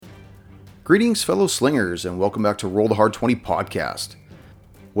Greetings, fellow slingers, and welcome back to Roll the Hard 20 podcast.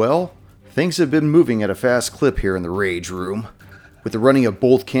 Well, things have been moving at a fast clip here in the Rage Room. With the running of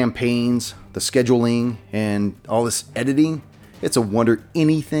both campaigns, the scheduling, and all this editing, it's a wonder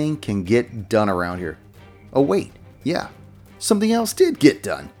anything can get done around here. Oh wait, yeah, something else did get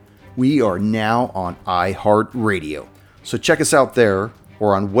done. We are now on iHeartRadio. So check us out there,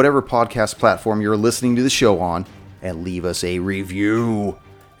 or on whatever podcast platform you're listening to the show on, and leave us a review.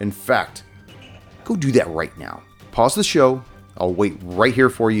 In fact, go do that right now. Pause the show, I'll wait right here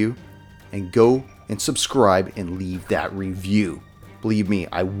for you, and go and subscribe and leave that review. Believe me,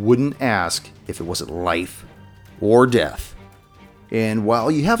 I wouldn't ask if it wasn't life or death. And while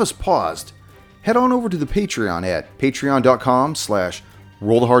you have us paused, head on over to the Patreon at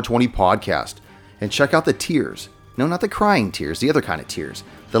patreon.com/rollthehard20podcast and check out the tiers. No, not the crying tears, the other kind of tears.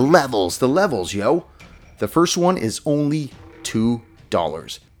 The levels, yo. The first one is only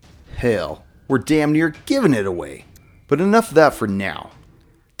 $2. Hell, we're damn near giving it away. But enough of that for now.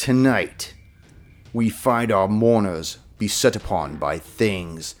 Tonight, we find our mourners beset upon by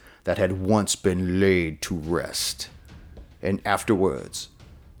things that had once been laid to rest. And afterwards,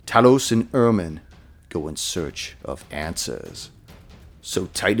 Talos and Ermin go in search of answers. So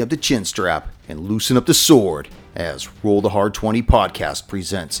tighten up the chin strap and loosen up the sword as Roll the Hard 20 podcast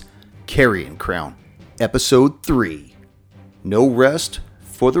presents Carrion Crown, Episode 3. No rest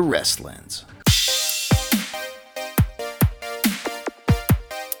for the restlings.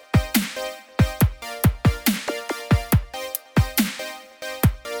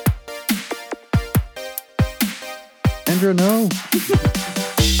 Andrew, no.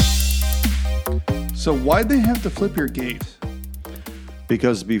 So why'd they have to flip your gate?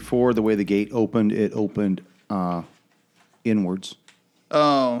 Because before the way the gate opened, it opened inwards.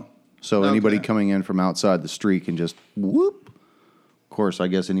 Oh. So anybody coming in from outside the street can just whoop. Of course, I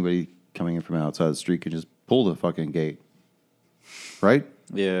guess anybody coming in from outside the street can just pull the fucking gate. Right?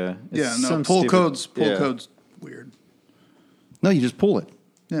 Yeah. Yeah, no, pull code's weird. No, you just pull it.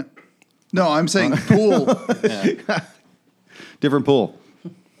 Yeah. No, I'm saying pull. Different pull.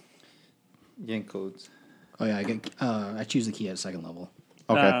 Yank codes. Oh yeah, I choose the key at second level.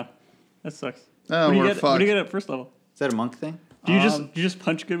 Okay. That sucks. Oh, what do we're you get? What do you get at first level? Is that a monk thing? Do you just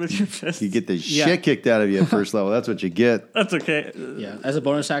punch good with your fist? You get the shit kicked out of you at first level. That's what you get. That's okay. Yeah, as a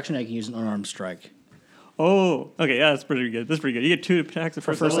bonus action, I can use an unarmed strike. Oh, okay. Yeah, that's pretty good. That's pretty good. You get 2 attacks at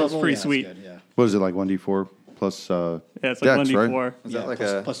first level. That's pretty sweet. Good, yeah. What is it, like 1d4 plus Yeah, it's like dex, 1d4. right? Is that like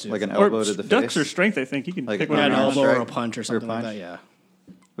plus 2. an Or elbow to the ducks face? or strength, I think. You can Like pick an one Yeah, of an your elbow own. or a strike punch or something like punch? that. Yeah,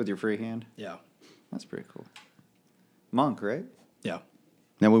 With your free hand? yeah, That's pretty cool. Monk, right? yeah.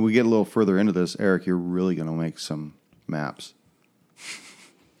 Now, when we get a little further into this, Eric, you're really going to make some maps.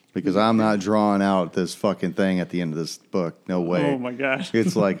 Because I'm not drawing out this fucking thing at the end of this book. No way. Oh, my gosh.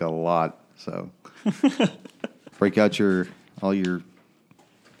 It's like a lot. So break out all your,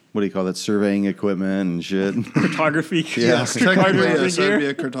 what do you call that, surveying equipment and shit. Cartography. Yes, technically, yes, gear. I'd be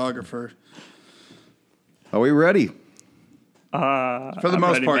a cartographer. Are we ready? For the I'm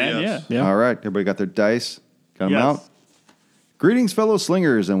most ready, part, man. yes. Yeah. All right. Everybody got their dice? Got them Yes. out? Greetings, fellow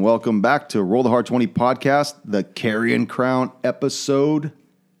slingers, and welcome back to Roll the Hard 20 podcast, the Carrion Crown episode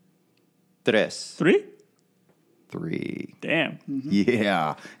 3. 3. Damn.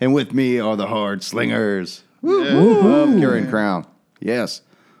 Yeah. And with me are the Hard Slingers of Carrion Crown. Yes.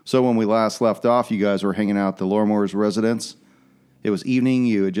 So when we last left off, you guys were hanging out at the Loremore's residence. It was evening.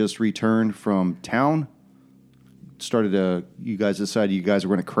 You had just returned from town. You guys decided you guys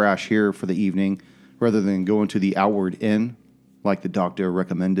were going to crash here for the evening rather than going to the Outward Inn like the doctor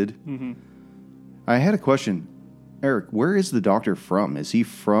recommended. Mm-hmm. I had a question. Eric, where is the doctor from? Is he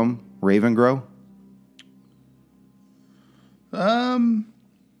from Ravengrow? Because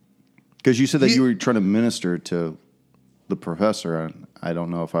you said that you were trying to minister to the professor, and I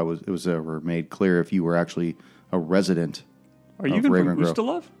don't know if it was ever made clear if you were actually a resident Are you of even from Ravengrow.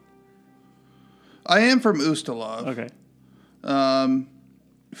 Ustalov? I am from Ustalov. Okay.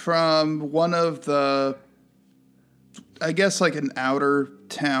 From one of the, I guess, like an outer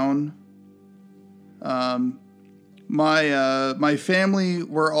town. My family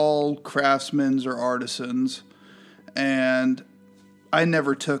were all craftsmen or artisans, and I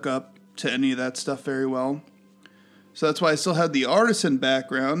never took up to any of that stuff very well. So that's why I still had the artisan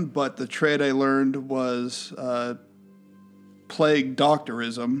background, but the trade I learned was plague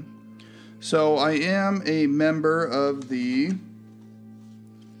doctorism. So I am a member of the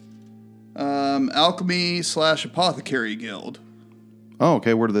Alchemy/Apothecary Guild. Oh,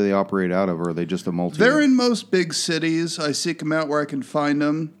 okay. Where do they operate out of, or are they just a multi? They're in most big cities. I seek them out where I can find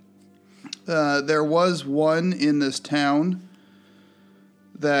them. There was one in this town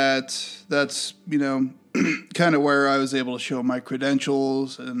that's kind of where I was able to show my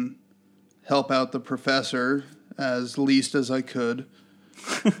credentials and help out the professor as least as I could.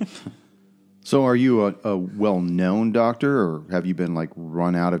 So are you a well-known doctor, or have you been, like,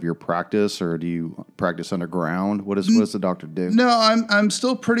 run out of your practice, or do you practice underground? What does the doctor do? No, I'm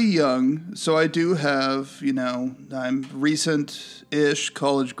still pretty young, so I do have, I'm recent-ish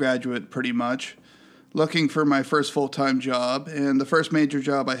college graduate pretty much, looking for my first full-time job, and the first major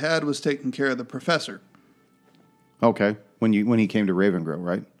job I had was taking care of the professor. Okay. When he came to Ravengrow,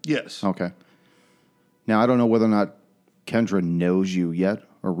 right? Yes. Okay. Now, I don't know whether or not Kendra knows you yet,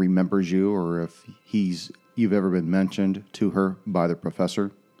 or remembers you, or if you've ever been mentioned to her by the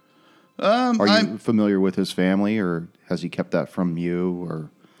professor. Are you familiar with his family, or has he kept that from you?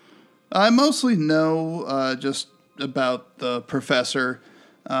 Or I mostly know just about the professor.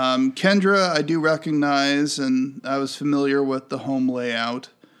 Kendra, I do recognize, and I was familiar with the home layout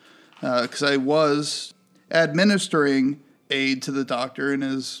because I was administering aid to the doctor in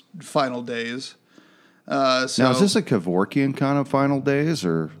his final days. Now, is this a Kevorkian kind of final days,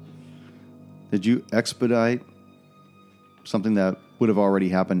 or did you expedite something that would have already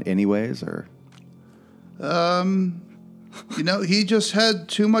happened anyways, or? He just had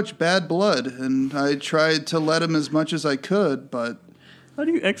too much bad blood, and I tried to let him as much as I could, but... How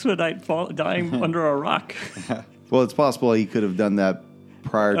do you expedite dying under a rock? Well, it's possible he could have done that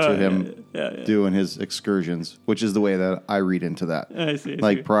prior to him yeah. doing his excursions, which is the way that I read into that. I see.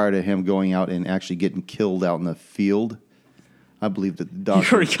 Prior to him going out and actually getting killed out in the field, I believe that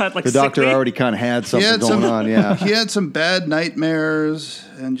the doctor already kind of had something going on. Yeah, he had some bad nightmares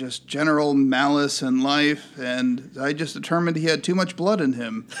and just general malice in life, and I just determined he had too much blood in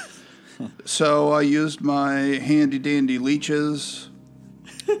him. So I used my handy-dandy leeches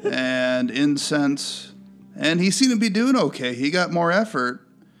and incense, and he seemed to be doing okay. He got more effort,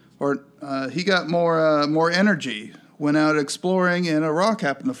 or he got more energy. Went out exploring, and a rock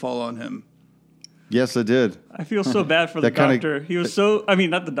happened to fall on him. Yes, it did. I feel so bad for the doctor. He was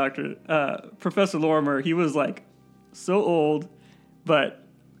not the doctor, Professor Lorimer. He was like so old, but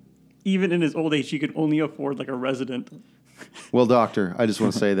even in his old age, he could only afford like a resident. Well, doctor, I just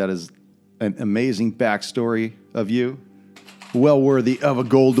want to say that is an amazing backstory of you. Well worthy of a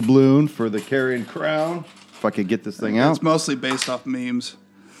gold doubloon for the Carrion Crown. If I could get this thing out. It's mostly based off memes.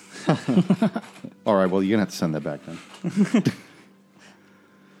 All right, well, you're going to have to send that back then.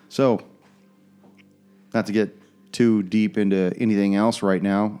 So, not to get too deep into anything else right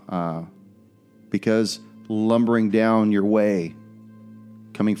now, because lumbering down your way,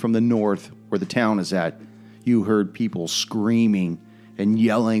 coming from the north where the town is at, you heard people screaming and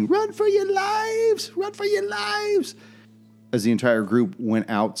yelling, "Run for your lives! Run for your lives!" As the entire group went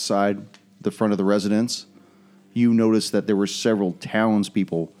outside the front of the residence, you noticed that there were several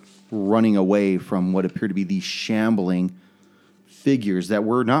townspeople running away from what appeared to be these shambling figures that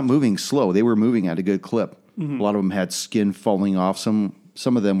were not moving slow. They were moving at a good clip. Mm-hmm. A lot of them had skin falling off. Some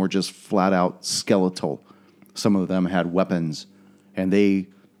of them were just flat out skeletal. Some of them had weapons. And they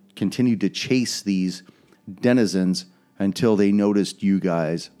continued to chase these denizens until they noticed you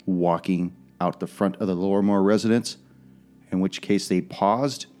guys walking out the front of the Lorimore residence, in which case they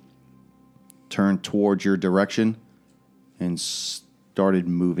paused, turned towards your direction, and started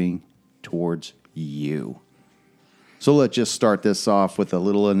moving towards you. So let's just start this off with a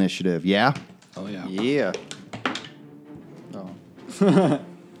little initiative, yeah? Oh, yeah. Yeah.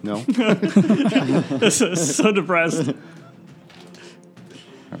 No? So depressed.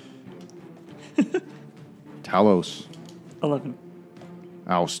 Talos. 11.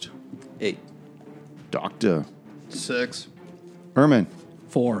 Oust. 8. Doctor. 6. Ermin.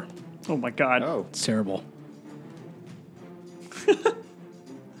 4. Oh my god. Oh. It's terrible.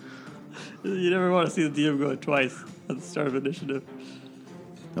 You never want to see the DM go twice at the start of initiative.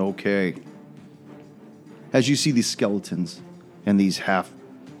 Okay. As you see these skeletons and these half-decaying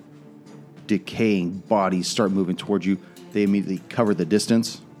bodies start moving towards you, they immediately cover the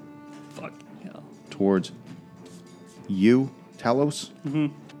distance. Fuck hell. Towards you, Talos. Mm-hmm.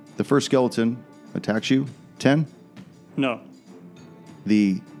 The first skeleton attacks you. 10. No.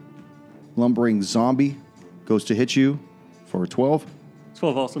 The lumbering zombie goes to hit you for 12.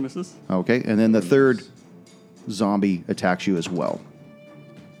 12 also misses. Okay, and then the third zombie attacks you as well.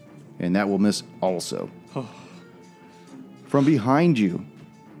 And that will miss also. From behind you,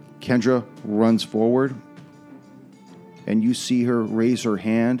 Kendra runs forward, and you see her raise her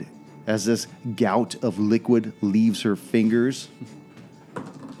hand as this gout of liquid leaves her fingers.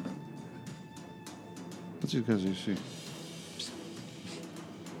 That's because you see.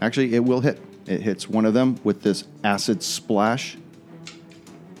 Actually, it will hit. It hits one of them with this acid splash.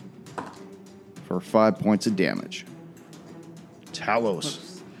 for 5 points of damage.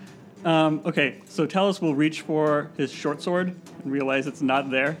 Talos. Okay, so Talos will reach for his short sword and realize it's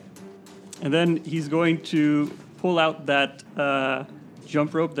not there. And then he's going to pull out that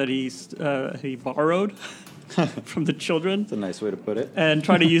jump rope that he borrowed from the children That's a nice way to put it. and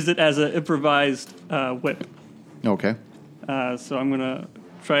try to use it as an improvised whip. Okay. So I'm going to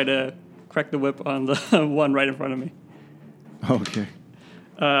try to crack the whip on the one right in front of me. Okay.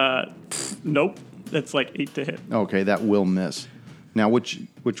 Nope. That's like 8 to hit. Okay, that will miss. Now, which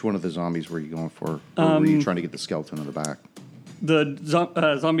one of the zombies were you going for? Or were you trying to get the skeleton in the back? The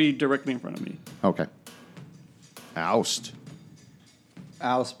zombie directly in front of me. Okay. Oust.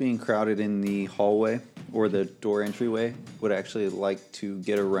 Alice, being crowded in the hallway or the door entryway, would actually like to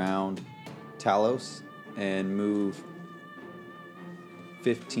get around Talos and move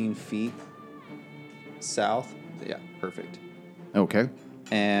 15 feet south. Yeah, perfect. Okay.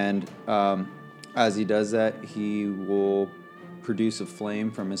 And as he does that, he will produce a flame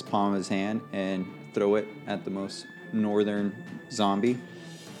from his palm of his hand and throw it at the most northern zombie,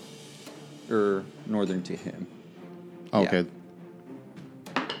 or northern to him. Okay.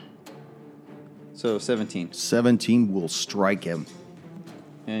 Yeah. So 17. 17 will strike him.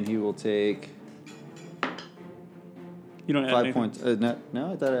 And he will take You don't have 5 anything. points.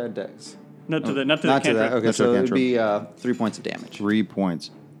 No, I thought I had dex. Not to the Not to cantrip. that. Okay, That's so our it would cantrip. be 3 points of damage. 3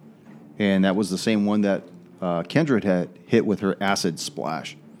 points. And that was the same one that Kendra had hit with her acid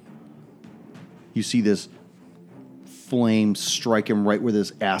splash. You see this flame strike him right where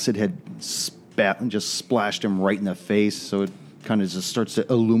this acid had spat and just splashed him right in the face. So it kind of just starts to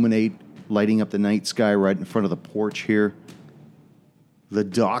illuminate, lighting up the night sky right in front of the porch here. The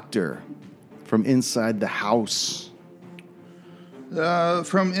doctor from inside the house.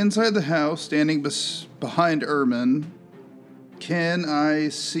 From inside the house, standing behind Ermin, can I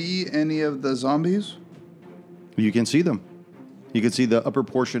see any of the zombies? You can see them. You can see the upper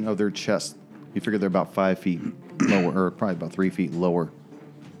portion of their chest. You figure they're about 5 feet lower, or probably about 3 feet lower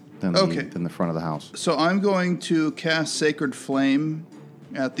than the front of the house. So I'm going to cast Sacred Flame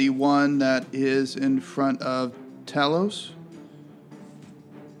at the one that is in front of Talos.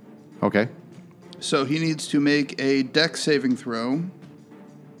 Okay. So he needs to make a Dex saving throw.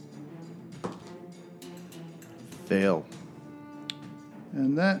 Fail.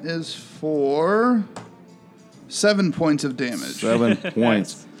 And that is for 7 points of damage. 7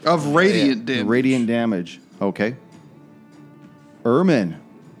 points. Of radiant damage. Radiant damage. Okay. Ermin.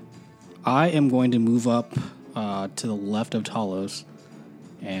 I am going to move up to the left of Talos,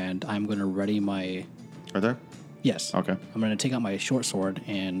 and I'm going to ready my... Right there? Yes. Okay. I'm going to take out my short sword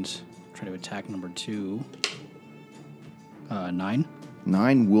and try to attack number 2. 9.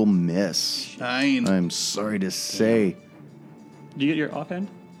 9 will miss. 9. I'm sorry to say. Do you get your offhand?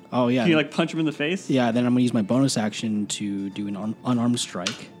 Oh, yeah. Can you like punch him in the face? Yeah, then I'm going to use my bonus action to do an unarmed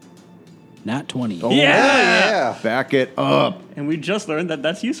strike. Nat 20. Oh, Yeah! Back it up. And we just learned that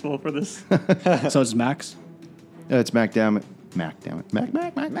that's useful for this. So it's max? It's max damage. Max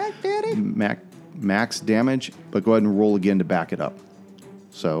damage, but go ahead and roll again to back it up.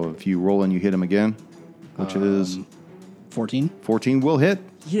 So if you roll and you hit him again, which is 14. 14 will hit.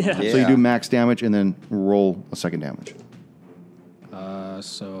 Yeah. So you do max damage and then roll a second damage.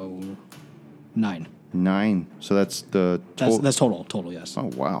 So 9. 9. So that's the total. That's total, yes.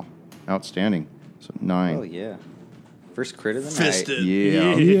 Oh, wow. Outstanding. So 9. Oh, yeah. First crit of the Fisted.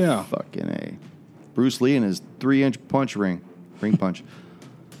 Yeah. Yeah. Fucking A. Bruce Lee and his 3-inch punch ring punch.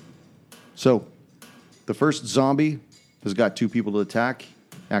 So the first zombie has got 2 people to attack.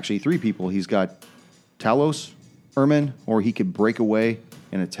 Actually, 3 people. He's got Talos, Ermin, or he could break away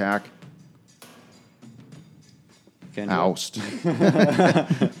and attack night. Oust.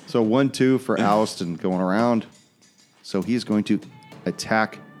 So 1-2 for Oust and going around. So he's going to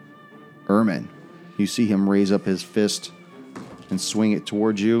attack Ermin. You see him raise up his fist and swing it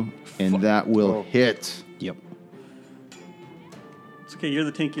towards you, and that will hit Yep. It's okay, you're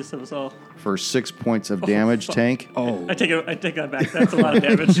the tankiest of us all. for 6 points of damage, fuck. Tank. Oh. I take that back. That's a lot of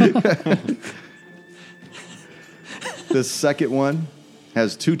damage. The second one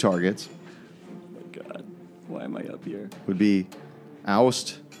has 2 targets. God, why am I up here? Would be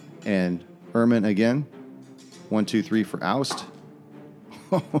Oust and Ermin again. 1, 2, 3 for Oust.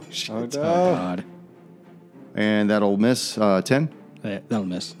 Oh, shit. Oh, Oh, no. God. And that'll miss 10. That'll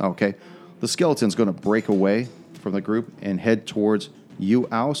miss. Okay. The skeleton's going to break away from the group and head towards you,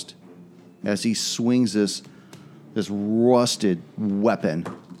 Oust, as he swings this rusted weapon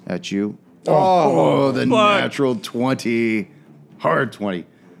at you. Oh, the natural 20. Hard 20.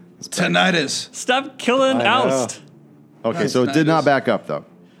 Tinnitus. Stop killing I know. Oust. Okay, That's so it did not nice. back up, though.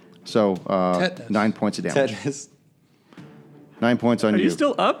 So Tetanus. 9 points of damage. Tetanus. 9 points on Are you. you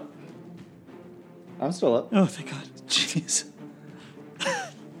still up? I'm still up. Oh, thank God. Jeez.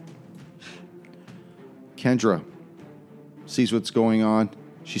 Kendra sees what's going on.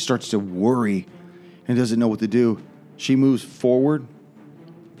 She starts to worry and doesn't know what to do. She moves forward.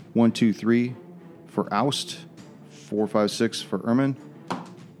 1, 2, 3 for Oust. 4, 5, 6 for Ermin.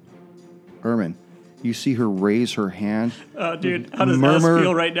 Ermin, you see her raise her hand. Dude, how does Alice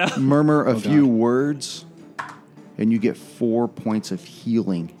feel right now? Murmur a few words, and you get 4 points of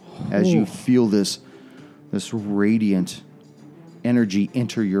healing as you feel this radiant energy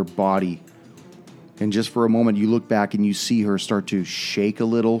enter your body. And just for a moment, you look back and you see her start to shake a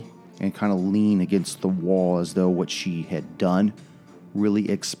little and kind of lean against the wall as though what she had done really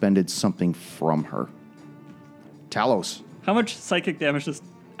expended something from her. Talos. How much psychic damage does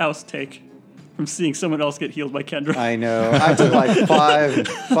Oust take from seeing someone else get healed by Kendra? I know. I took like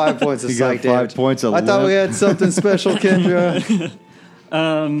 5 points of You got psych 5 damage. points of I thought we limp. had something special, Kendra.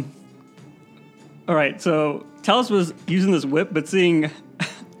 All right, so Talos was using this whip, but seeing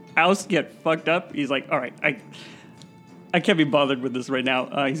Oust get fucked up, he's like, all right, I can't be bothered with this right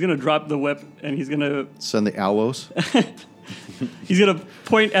now. He's going to drop the whip, and he's going to Send the Alos.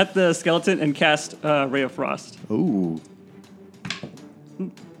 point at the skeleton and cast Ray of Frost. Ooh.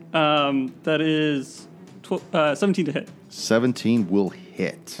 That is 17 to hit. 17 will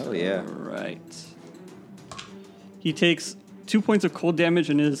hit. Oh, yeah. Right. He takes 2 points of cold damage,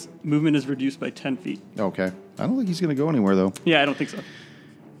 and his movement is reduced by 10 feet. Okay. I don't think he's going to go anywhere, though. Yeah, I don't think so.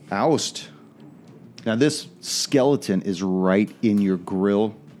 Oust. Now, this skeleton is right in your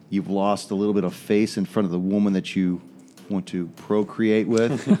grill. You've lost a little bit of face in front of the woman that you want to procreate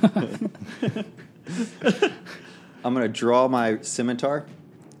with. I'm going to draw my scimitar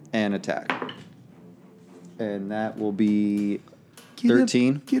and attack. And that will be Get him-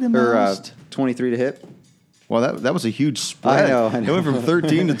 13. get him or Oust. 23 to hit. Well, that was a huge spread. I know. It went from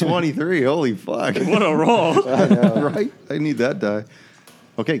 13 to 23. Holy fuck. What a roll. Right? I need that die.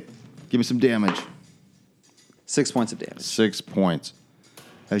 Okay. Give me some damage. 6 points of damage. 6 points.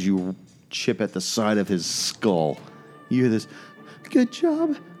 As you chip at the side of his skull, you hear this, good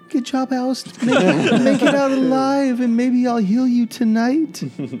job, Oust. Make it out alive, and maybe I'll heal you tonight.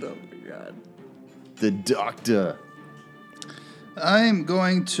 Oh, my God. The doctor. I'm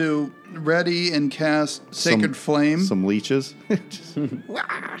going to ready and cast Sacred Flame. Some leeches.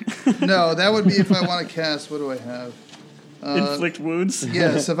 No, that would be if I want to cast. What do I have? Inflict wounds.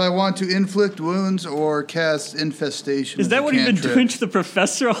 Yes, if I want to inflict wounds or cast infestation. Is as that a what you've been cantrip. doing to the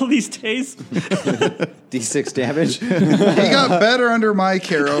professor all these days? D6 damage. He got better under my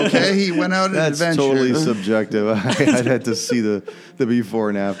care. Okay, he went out on an That's adventure. totally subjective. I'd have to see the before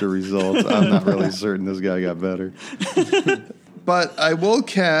and after results. I'm not really certain this guy got better. But I will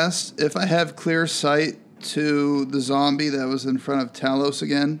cast if I have clear sight to the zombie that was in front of Talos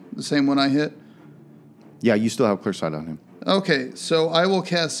again, the same one I hit. Yeah, you still have clear sight on him. Okay, so I will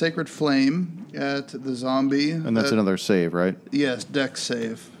cast Sacred Flame at the zombie. And that's another save, right? Yes, Dex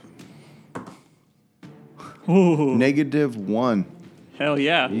save. Ooh, -1. hell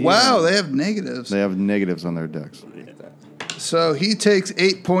yeah. Wow, they have negatives. They have negatives on their decks. So he takes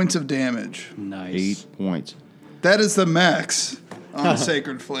 8 points of damage. Nice. 8 points. That is the max on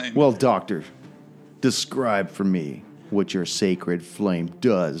Sacred Flame. Well, doctor, describe for me what your sacred flame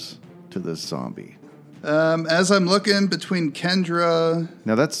does to this zombie. As I'm looking between Kendra,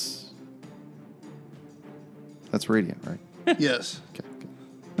 Now that's radiant, right? yes. Okay.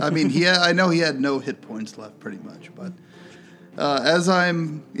 I mean, I know he had no hit points left, pretty much. But as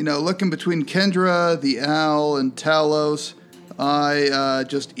I'm, looking between Kendra, the owl, and Talos, I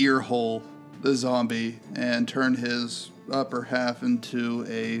just earhole the zombie and turn his upper half into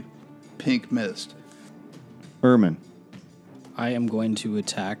a pink mist. Ermin. I am going to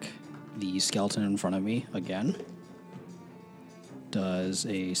attack the skeleton in front of me again. Does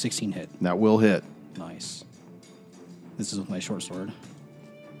a 16 hit. That will hit. Nice. This is with my short sword.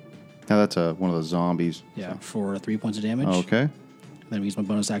 Now that's one of the zombies. Yeah, for 3 points of damage. Okay. Then we use my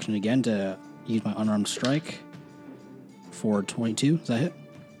bonus action again to use my unarmed strike for 22. Does that hit?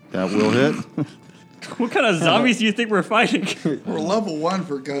 That will hit. What kind of zombies do you think we're fighting? We're level 1,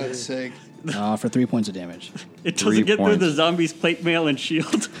 for God's sake. For 3 points of damage. It 3 doesn't get through the points. zombies' plate mail and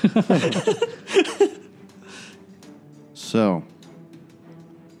shield. So,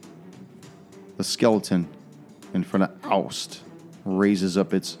 the skeleton in front of Oust raises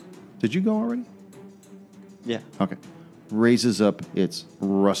up its... Did you go already? Yeah. Okay. Raises up its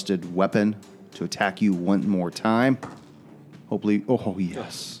rusted weapon to attack you one more time. Hopefully... Oh,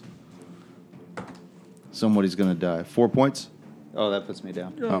 yes. Somebody's going to die. 4 points? Oh, that puts me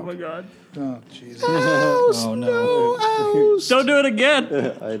down. Oh my god. Oh, Jesus. Oh no. Don't do it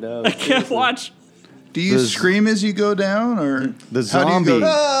again. I know. I can't watch. Do you The- scream as you go down, or The how do you zombie,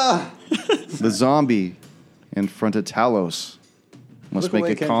 go- the zombie in front of Talos must Look make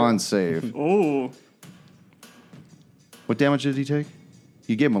away, a Kendra. con save. Oh. What damage did he take?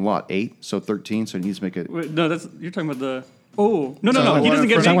 You gave him a lot, 8, so 13. So he needs to make it. Wait, no, you're talking about the. Oh no no No, no! He one doesn't in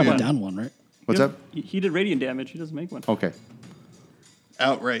get front to of make Talking one. about the down one, right? What's He up? doesn't- He did radiant damage. He doesn't make one. Okay.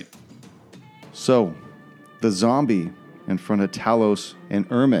 outright? So, the zombie in front of Talos and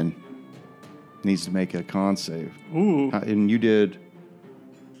Ermin needs to make a con save. Ooh. And you did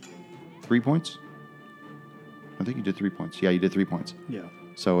 3 points? I think you did 3 points. Yeah, you did 3 points. Yeah.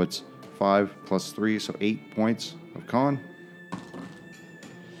 So it's 5 plus 3, so 8 points of con.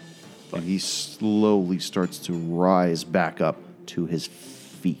 And he slowly starts to rise back up to his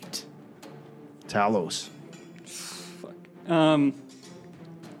feet. Talos.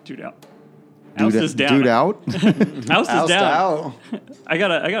 Dude out. Oust is down. Dude out? Oust is Oust down. out. I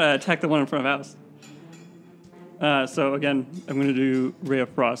gotta attack the one in front of Oust. So again, I'm gonna do Ray of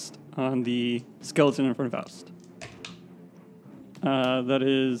Frost on the skeleton in front of Oust. That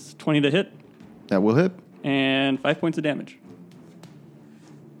is 20 to hit That will hit. and 5 points of damage.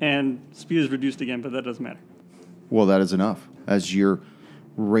 And speed is reduced again, but that doesn't matter. Well, that is enough. As your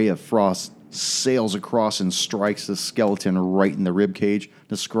ray of frost sails across and strikes the skeleton right in the rib cage,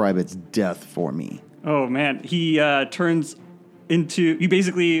 describe its death for me. Oh man, he turns into. He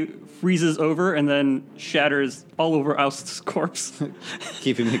basically freezes over and then shatters all over Oust's corpse.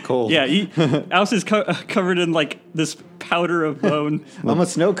 Keeping me cold. Yeah, Oust is covered in like this powder of bone. I'm a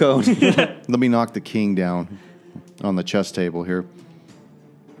snow cone. Let me knock the king down on the chess table here.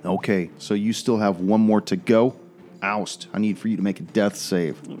 Okay, so you still have one more to go. Oust, I need for you to make a death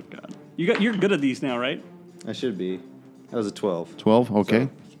save. Oh god, you're good at these now, right? I should be. That was a 12. 12, okay.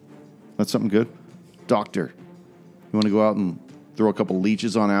 That's something good. Doctor, you want to go out and throw a couple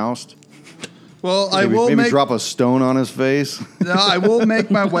leeches on Oust? Well, I Maybe, will maybe make drop a stone on his face? no, I will make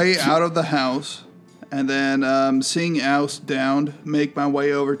my way out of the house, and then seeing Oust downed, make my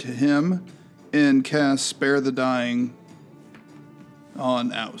way over to him and cast Spare the Dying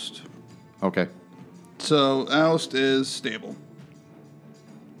on Oust. Okay. So Oust is stable.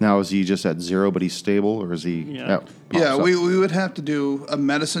 Now, is he just at 0, but he's stable, or is he... Yeah. pops Yeah, up? we would have to do a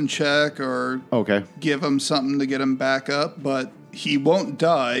medicine check or Okay. give him something to get him back up, but he won't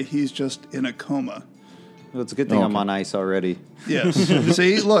die. He's just in a coma. Well, it's a good thing I'm Okay. on ice already. Yes.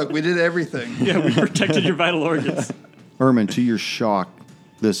 See, look, we did everything. Yeah, we protected your vital organs. Ermin, to your shock,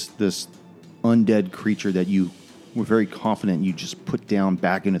 this undead creature that you were very confident you just put down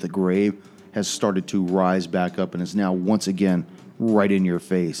back into the grave has started to rise back up and is now once again right in your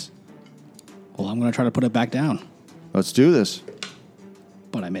face. Well, I'm going to try to put it back down, Let's do this.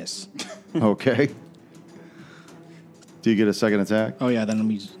 but I miss. Okay. Do you get a second attack? Oh, yeah, then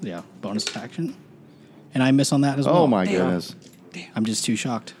I'm use, bonus action. And I miss on that as well. Oh my goodness. I'm just too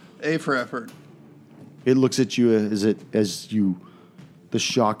shocked. A for effort. It looks at you the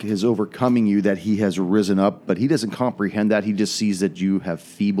shock is overcoming you that he has risen up, but he doesn't comprehend that. He just sees that you have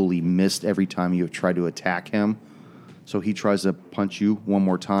feebly missed every time you have tried to attack him. So he tries to punch you one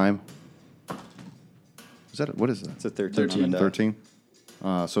more time. What is that? It's a 13. 13. on the die. 13?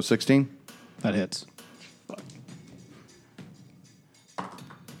 So 16 That hits.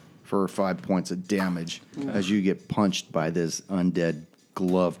 for 5 points of damage as you get punched by this undead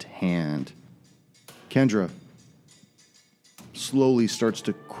gloved hand. Kendra slowly starts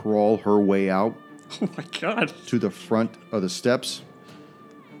to crawl her way out Oh my god. to the front of the steps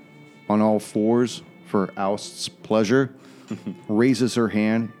on all fours for Oust's pleasure, raises her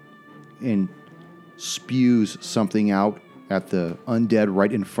hand and spews something out at the undead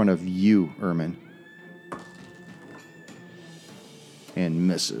right in front of you, Ermin, and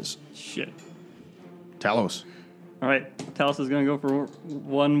misses. Shit. Talos. All right, Talos is gonna go for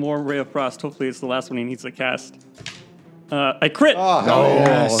one more Ray of Frost. Hopefully, it's the last one he needs to cast. I crit. Oh,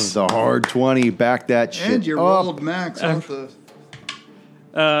 Yes. the hard 20. Back that shit And you up. rolled max off the...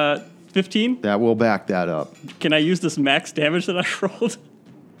 15. That will back that up. Can I use this max damage that I rolled?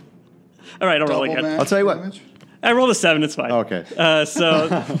 All right, I'll roll double again. max I'll tell you what. damage. I rolled a 7. It's fine. Okay. So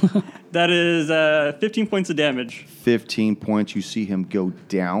that is 15 points of damage. 15 points. You see him go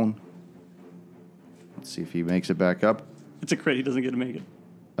down. Let's see if he makes it back up. It's a crit. He doesn't get to make it.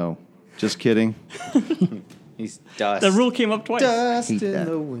 Oh, just kidding. He's dust. The rule came up twice. Dust Hate in that.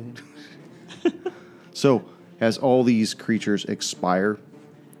 the wind. So, as all these creatures expire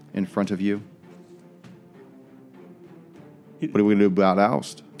in front of you, what are we going to do about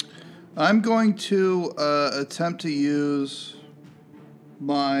Oust? I'm going to attempt to use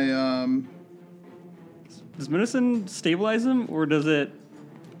my Does medicine stabilize him, or does it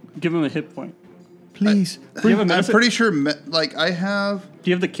give him a hit point? Please. Do you have a I'm medicine? pretty sure I have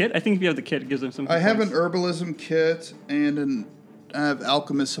Do you have the kit? I think if you have the kit, it gives him some. I hit have an points. herbalism kit and I have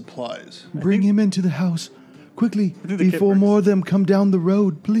alchemist supplies. Bring him into the house. Quickly, think the kit before works. more of them come down the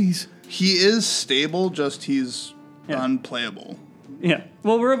road, please. He is stable, just he's Yeah. unplayable. Yeah.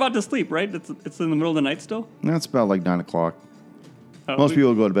 Well, we're about to sleep, right? It's in the middle of the night still. That's about like 9 o'clock. Oh, Most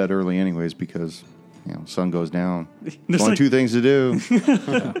people go to bed early anyways because, sun goes down. There's There's only like- two things to do.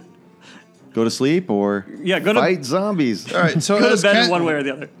 Go to sleep or Yeah, go to- fight zombies. All right, so Go to as, bed in one way or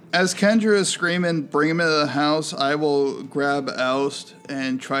the other. as Kendra is screaming, bring him into the house, I will grab Oust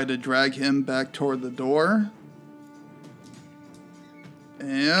and try to drag him back toward the door.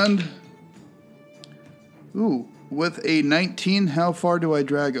 And, with a 19, how far do I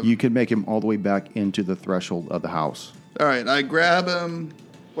drag him? You can make him all the way back into the threshold of the house. All right, I grab him.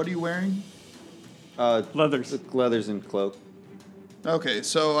 What are you wearing? Leathers. Leathers and cloak. Okay,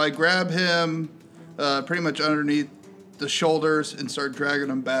 so I grab him pretty much underneath the shoulders and start dragging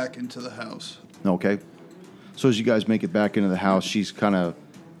him back into the house. Okay. So as you guys make it back into the house, she's kind of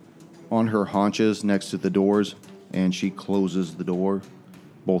on her haunches next to the doors, and she closes the door,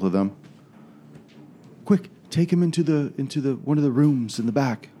 both of them. Quick, take him into the one of the rooms in the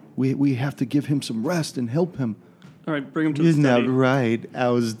back. We have to give him some rest and help him. All right, bring him to the study. right,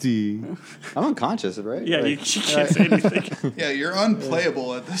 Ousty? I'm unconscious, right? Yeah, you Like, can't say anything. Yeah, you're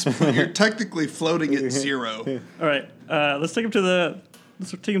unplayable at this point. You're technically floating at 0. All right, let's take him to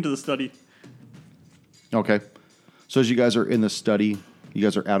the study. Okay. So as you guys are in the study, you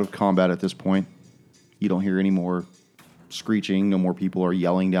guys are out of combat at this point. You don't hear any more screeching. No more people are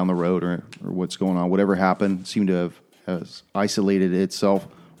yelling down the road or what's going on. Whatever happened seemed to has isolated itself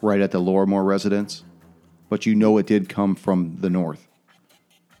right at the Lorimore residence. But you know it did come from the north.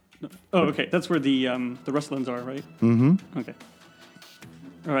 Oh, okay, that's where the Rustlins are, right? Mm-hmm. Okay.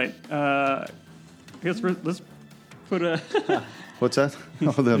 All right. I guess let's put a What's that?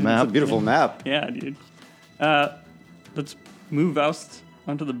 Oh, the It's a map. beautiful map. yeah, dude. Let's move Oust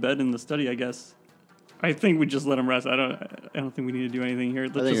onto the bed in the study, I guess. I think we just let him rest. I don't think we need to do anything here. I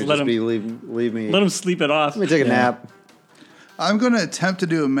Let's think just it'd let just him be leave me. let him sleep it off. Let me take a nap. I'm going to attempt to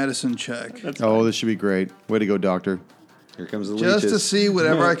do a medicine check. That's Oh, fine. this should be great. Way to go, doctor. Here comes the Just to leeches. see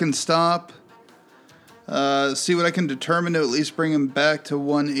whatever I can stop. See what I can determine to at least bring him back to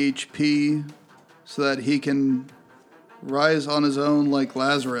 1 HP so that he can rise on his own like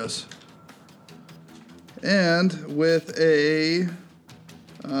Lazarus. And with a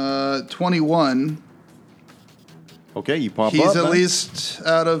 21, Okay, you pop he's up. at man. least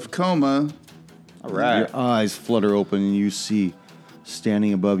out of coma. All right. Your eyes flutter open and you see,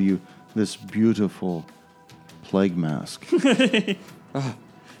 standing above you, this beautiful plague mask.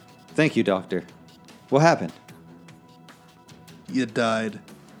 Thank you, doctor. What happened? You died.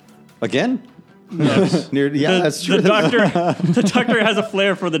 Again? Near, yeah, that's true. The doctor has a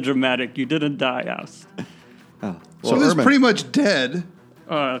flair for the dramatic. You didn't die, Oust. Oh. So he was Ermin. pretty much dead.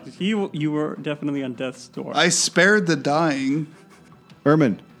 You were definitely on death's door. I spared the dying.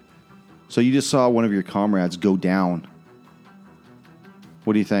 Ermin, so you just saw one of your comrades go down.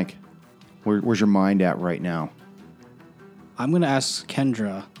 What do you think? Where's your mind at right now? I'm gonna ask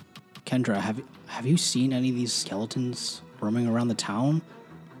Kendra. Kendra, have you seen any of these skeletons roaming around the town?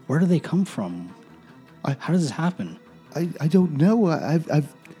 Where do they come from? How does this happen? I don't know.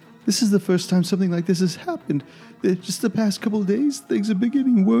 I've this is the first time something like this has happened. Just the past couple of days, things have been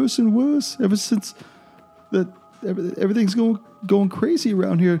getting worse and worse ever since everything's going crazy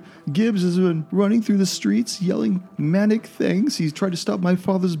around here. Gibbs has been running through the streets yelling manic things. He's tried to stop my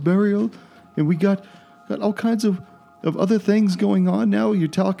father's burial, and we got all kinds of other things going on now. You're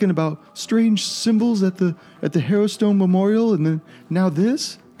talking about strange symbols at the Harrowstone Memorial, and then now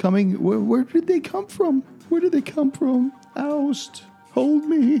this coming. Where did they come from? Where did they come from? Oust, hold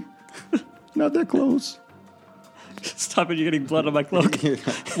me. Not that close. Stop it! You're getting blood on my cloak.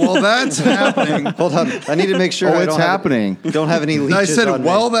 Well, that's happening. Hold on. I need to make sure I It's don't happening. Don't have any leeches I said, on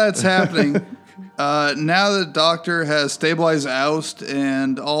while me. that's happening, now the doctor has stabilized Oust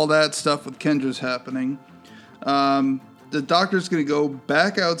and all that stuff with Kendra's happening, the doctor's going to go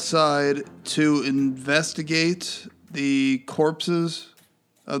back outside to investigate the corpses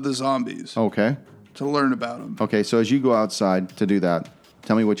of the zombies Okay. to learn about them. Okay, so as you go outside to do that,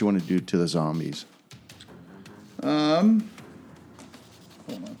 tell me what you want to do to the zombies. Hold on.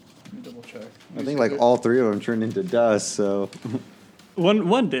 Let me double check. I think like all three of them turned into dust, so.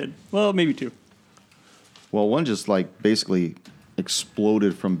 One did. Well, maybe two. Well, one just like basically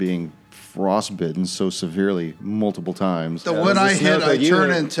exploded from being frostbitten so severely multiple times. The one I hit, I you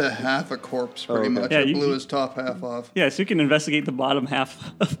turned were- into half a corpse pretty okay. much. Yeah, I you- blew his top half off. Yeah, so you can investigate the bottom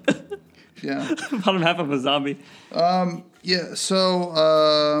half, Yeah. bottom half of a zombie. Yeah, so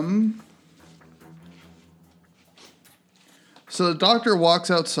the doctor walks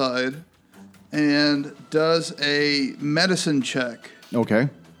outside and does a medicine check Okay.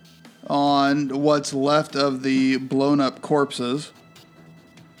 on what's left of the blown up corpses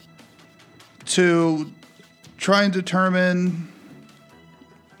to try and determine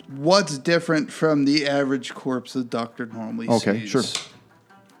what's different from the average corpse the doctor normally Okay, sees. sure.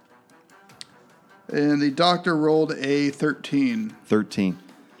 And the doctor rolled a 13. 13.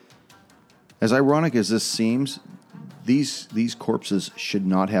 As ironic as this seems, these corpses should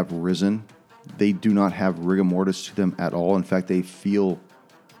not have risen. They do not have rigor mortis to them at all. In fact, they feel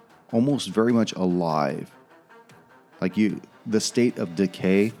almost very much alive. Like the state of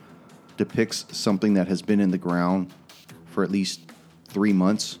decay depicts something that has been in the ground for at least 3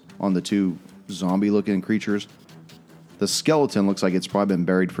 months on the two zombie-looking creatures. The skeleton looks like it's probably been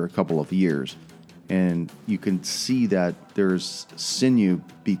buried for a couple of years. And you can see that there's sinew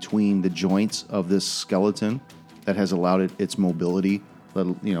between the joints of this skeleton that has allowed it its mobility,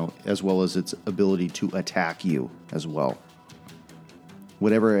 as well as its ability to attack you as well.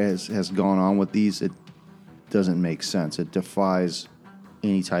 Whatever has gone on with these, it doesn't make sense. It defies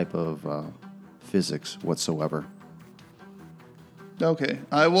any type of physics whatsoever. Okay.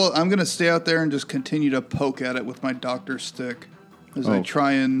 I'm going to stay out there and just continue to poke at it with my doctor stick as I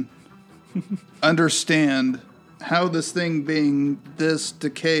try and understand how this thing being this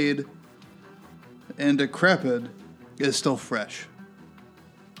decayed and decrepit is still fresh.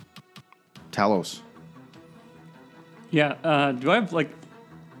 Talos. Yeah. Do I have like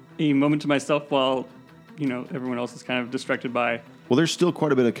a moment to myself while everyone else is kind of distracted by? Well, there's still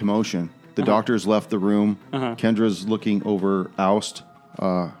quite a bit of commotion. The doctor's left the room. Kendra's looking over Oust.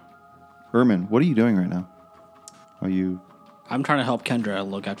 Ermin, what are you doing right now? Are you... I'm trying to help Kendra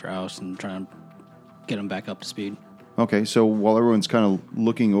look after Oust and trying to get him back up to speed. Okay, so while everyone's kind of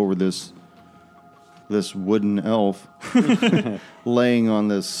looking over this wooden elf laying on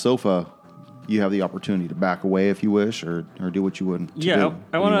this sofa, you have the opportunity to back away if you wish, or do what you would. Yeah,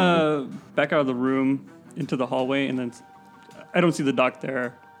 I want to back out of the room into the hallway, and then I don't see the doc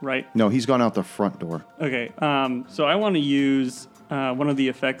there, right? No, he's gone out the front door. Okay, so I want to use one of the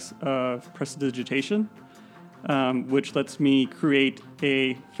effects of prestidigitation, which lets me create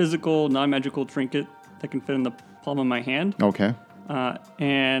a physical, non-magical trinket that can fit in the palm of my hand. Okay.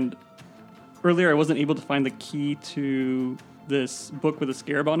 And earlier I wasn't able to find the key to this book with a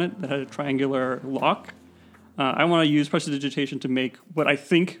scarab on it that had a triangular lock. I want to use prestidigitation to make what I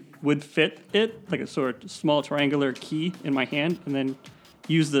think would fit it, like a sort of small triangular key in my hand, and then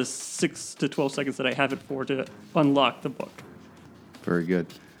use the 6 to 12 seconds that I have it for to unlock the book. Very good.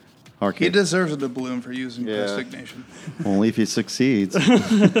 He Arcade. deserves a doubloon for using Yeah. prestidigitation. Only if he succeeds.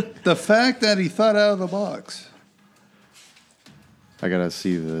 The fact that he thought out of the box. I gotta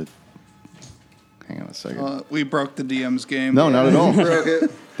see the... Hang on a second. We broke the DM's game. No, not at all. Broke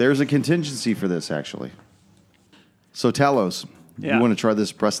it. There's a contingency for this, actually. So, Talos, Yeah. you want to try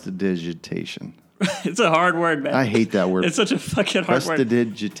this prestidigitation? It's a hard word, man. I hate that word. It's such a fucking hard word.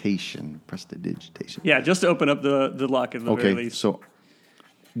 Prestidigitation. Yeah, just to open up the lock at the very Okay, least. so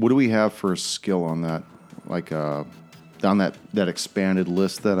what do we have for a skill on that? Like down that expanded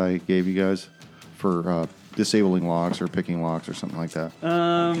list that I gave you guys for disabling locks or picking locks or something like that.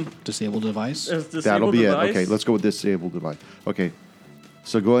 Disabled device. As disabled That'll be device, it. Okay, let's go with disabled device. Okay,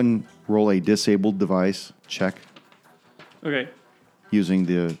 so go ahead and roll a disabled device check Okay. using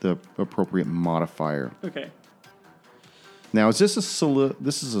the appropriate modifier. Okay. Now, is this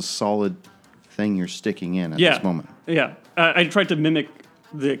this is a solid thing you're sticking in at this moment? Yeah. I tried to mimic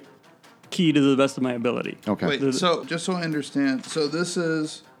the key to the best of my ability. Okay. Wait, so just so I understand, so this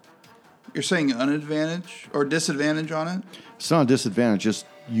is, you're saying an advantage or disadvantage on it? It's not a disadvantage. Just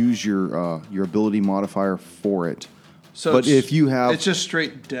use your ability modifier for it. So But it's- if you have- it's just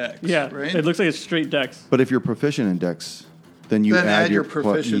straight dex, Yeah. right? It looks like it's straight dex. But if you're proficient in Dex, then you then add your plus-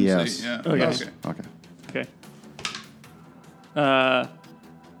 proficiency. yes. Yeah. Okay. Yes. Okay. Okay. Okay.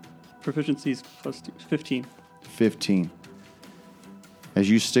 Proficiency's plus 15. 15. As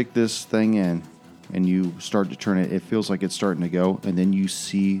you stick this thing in and you start to turn it, it feels like it's starting to go, and then you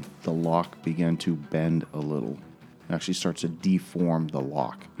see the lock begin to bend a little. It actually starts to deform the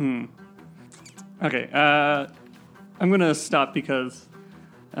lock. Okay. I'm going to stop because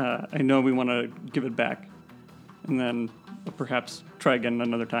I know we want to give it back. And then perhaps try again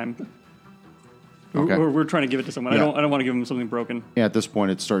another time. Okay. We're trying to give it to someone. Yeah. I don't want to give him something broken. Yeah, at this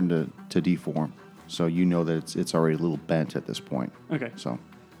point, it's starting to deform. So you know that it's already a little bent at this point. Okay. So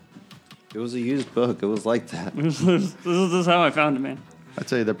It was a used book. It was like that. This is how I found it, man. I'd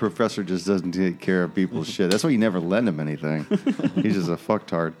say the professor just doesn't take care of people's shit. That's why you never lend him anything. He's just a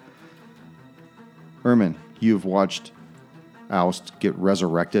fucktard. Ermin, you've watched Oust get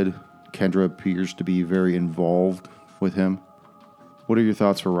resurrected. Kendra appears to be very involved with him. What are your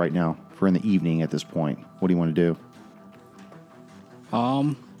thoughts for right now? For in the evening at this point? What do you want to do?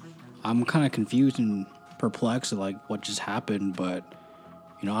 I'm kind of confused and perplexed at like what just happened, but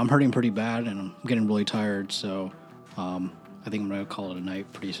I'm hurting pretty bad and I'm getting really tired, so I think I'm gonna call it a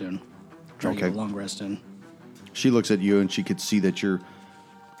night pretty soon. Try to get a long rest in. She looks at you and she could see that you're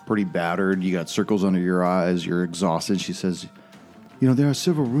pretty battered. You got circles under your eyes. You're exhausted. She says, there are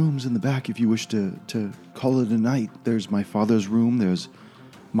several rooms in the back if you wish to call it a night. There's my father's room. There's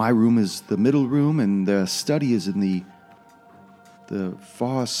my room is the middle room, and the study is in the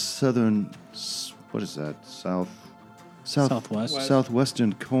far southern, what is that?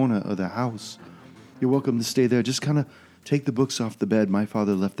 Southwestern corner of the house. You're welcome to stay there. Just kind of take the books off the bed. My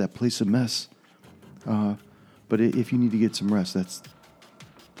father left that place a mess. But if you need to get some rest,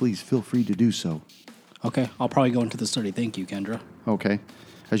 please feel free to do so. Okay, I'll probably go into the study. Thank you, Kendra. Okay.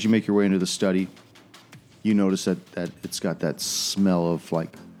 As you make your way into the study, you notice that it's got that smell of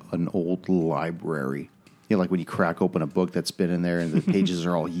like an old library. Like when you crack open a book that's been in there and the pages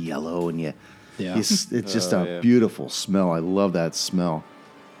are all yellow and it's just a beautiful smell. I love that smell.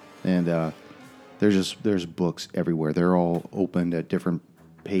 And there's books everywhere. They're all opened at different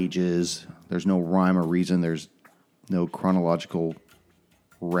pages. There's no rhyme or reason. There's no chronological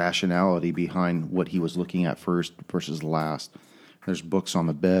rationality behind what he was looking at first versus last. There's books on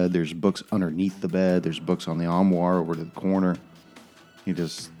the bed. There's books underneath the bed. There's books on the armoire over to the corner. You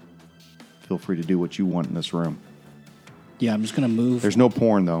just feel free to do what you want in this room. Yeah, I'm just going to move. There's no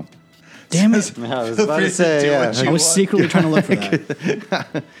porn, though. Damn it. I was about to say, I was secretly trying to look for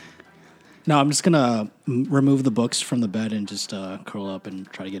that. No, I'm just going to remove the books from the bed and just curl up and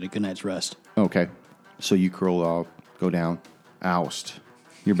try to get a good night's rest. Okay. So you curl up, go down, Oust.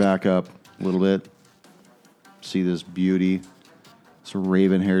 You're back up a little bit. See this beauty. It's a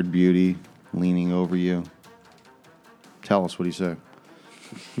raven-haired beauty leaning over you. Tell us, what do you say?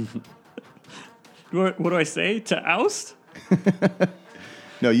 What do I say? To Oust?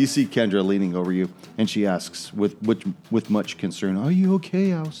 No, you see Kendra leaning over you, and she asks with much concern, "Are you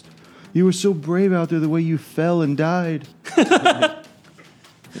okay, Oust? You were so brave out there the way you fell and died."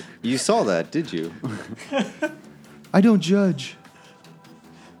 You saw that, did you? I don't judge.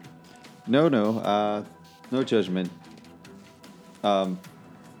 No judgment.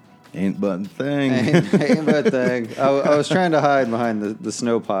 Ain't but a thing. Ain't but a thing. I was trying to hide behind the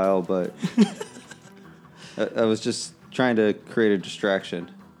snow pile, but I was just trying to create a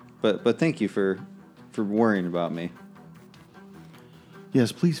distraction. But thank you for worrying about me.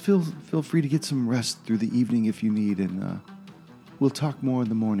 Yes, please feel free to get some rest through the evening if you need, and we'll talk more in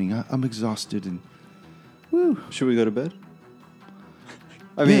the morning. I'm exhausted and woo. Should we go to bed?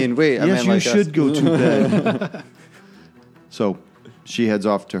 I mean, wait. Yes, I mean, you like should go to bed. So she heads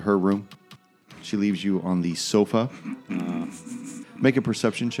off to her room. She leaves you on the sofa. Make a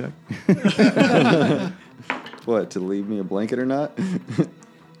perception check. What, to leave me a blanket or not?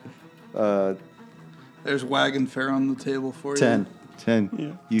 There's wagon fare on the table for 10. 10.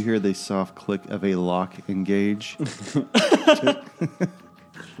 Yeah. You hear the soft click of a lock engage.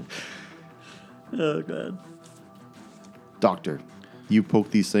 Oh, God. Doctor, you poke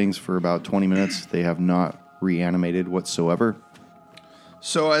these things for about 20 minutes. They have not reanimated whatsoever.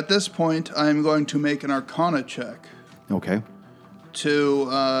 So at this point, I'm going to make an Arcana check Okay.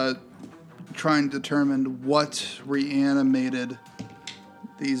 to try and determine what reanimated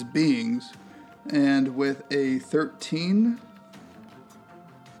these beings. And with a 13,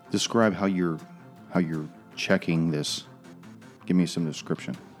 Describe how you're checking this. Give me some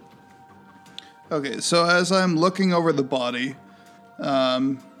description. okay, so as I'm looking over the body,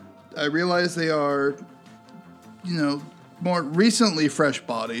 I realize they are, more recently fresh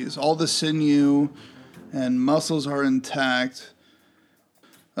bodies. All the sinew and muscles are intact.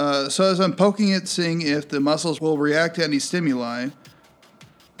 So as I'm poking it, seeing if the muscles will react to any stimuli,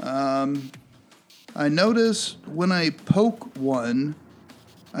 I notice when I poke one,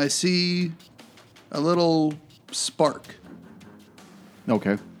 I see a little spark.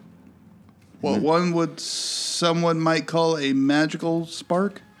 Okay. What someone might call a magical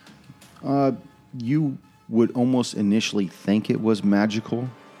spark. You would almost initially think it was magical,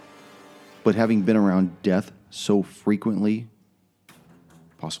 but having been around death so frequently,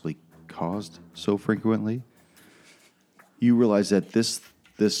 possibly caused so frequently, you realize that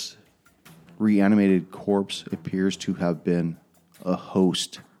this reanimated corpse appears to have been a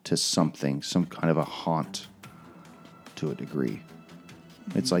host to something, some kind of a haunt to a degree.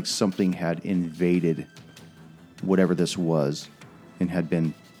 It's like something had invaded whatever this was and had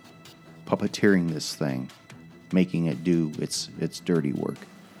been puppeteering this thing, making it do its dirty work.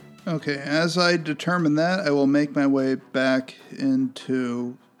 Okay, as I determine that, I will make my way back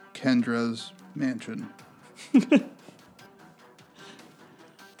into Kendra's mansion.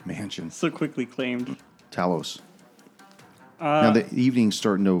 Mansion. So quickly claimed. Talos. Now the evening's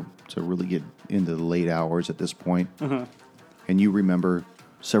starting to really get into the late hours at this point. And you remember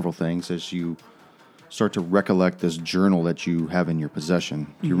several things as you start to recollect this journal that you have in your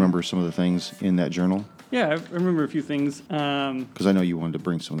possession. Do you remember some of the things in that journal? Yeah, I remember a few things. Because I know you wanted to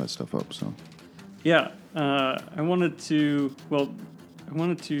bring some of that stuff up. So Yeah, I wanted to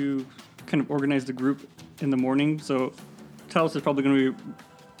kind of organize the group in the morning. So Talos is probably going to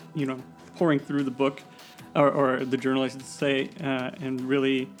be, pouring through the book or the journal, I should say, and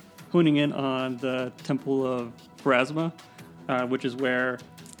really honing in on the Temple of Pharasma, which is where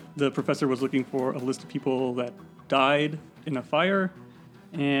the professor was looking for a list of people that died in a fire,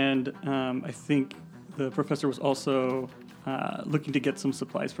 and I think the professor was also looking to get some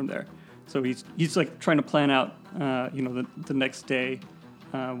supplies from there. So he's like trying to plan out, the next day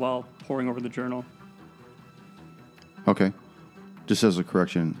while poring over the journal. okay. Just as a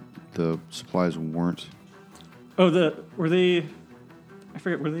correction, the supplies weren't. Oh, were they? I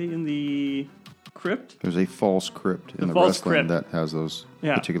forget. Were they in the crypt? There's a false crypt in the false Westland crypt. that has those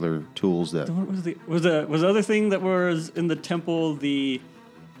Yeah. particular tools that. What was the other thing that was in the temple?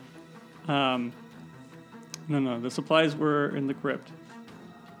 No, the supplies were in the crypt.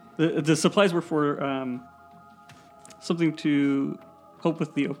 The supplies were for something to help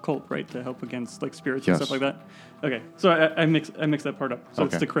with the occult, right? To help against like spirits and Yes. stuff like that. Okay, so I mixed that part up. So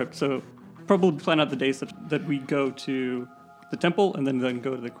Okay. it's the crypt. So probably plan out the days that we go to the temple and then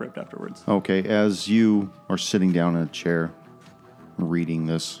go to the crypt afterwards. Okay, as you are sitting down in a chair reading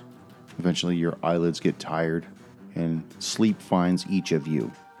this, eventually your eyelids get tired and sleep finds each of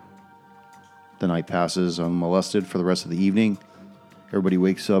you. The night passes unmolested for the rest of the evening. Everybody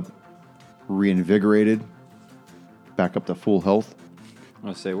wakes up reinvigorated, back up to full health.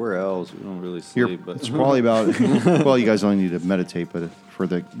 I say we're elves. We don't really You're, sleep, but it's probably about, well, you guys only need to meditate, but for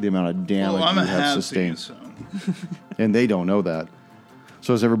the amount of damage Well, I'm you a have halfsy, sustained. so And they don't know that.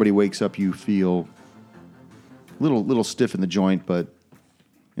 So as everybody wakes up, you feel little stiff in the joints, but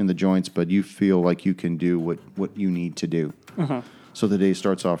you feel like you can do what you need to do. So the day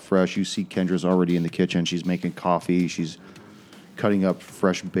starts off fresh. You see Kendra's already in the kitchen. She's making coffee. She's cutting up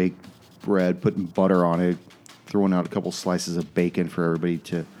fresh baked bread, putting butter on it, throwing out a couple slices of bacon for everybody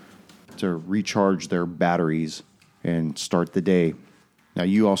to recharge their batteries and start the day. Now,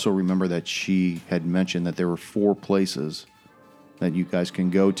 you also remember that she had mentioned that there were 4 places that you guys can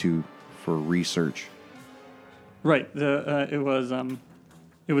go to for research. Right. It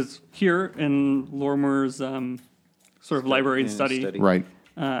was here in Lorimer's sort of library and study. Right.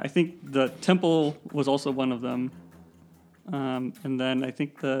 I think the temple was also one of them, and then I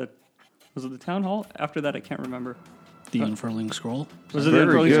think was it the town hall? After that, I can't remember. The unfurling scroll. Was it the Very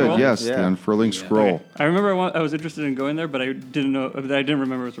unfurling good. scroll? Yes, the Yeah. unfurling scroll. Okay. I remember I was interested in going there, but I didn't know. I didn't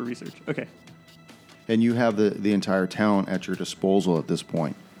remember it was for research. Okay. And you have the entire town at your disposal at this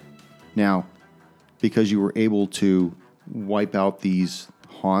point. Now, because you were able to wipe out these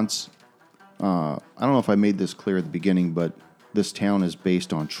haunts, I don't know if I made this clear at the beginning, but this town is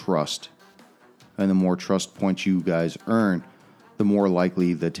based on trust. And the more trust points you guys earn, the more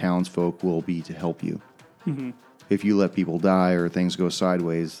likely the townsfolk will be to help you. If you let people die or things go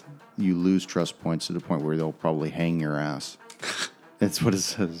sideways, you lose trust points to the point where they'll probably hang your ass. That's what it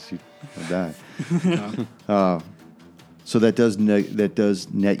says. You'll die. So that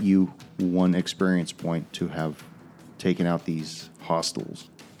does net you 1 experience point to have taken out these hostiles,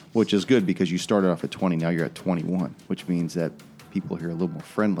 which is good because you started off at 20. Now you're at 21, which means that people here are a little more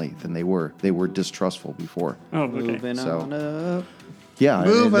friendly than they were. They were distrustful before. Oh, okay. moving So- on up. Yeah,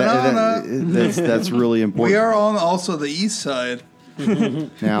 Moving on up. that's really important. we are on also the east side.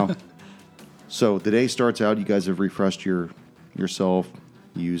 Now, so the day starts out. You guys have refreshed yourself,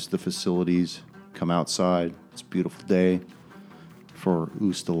 used the facilities, come outside. It's a beautiful day for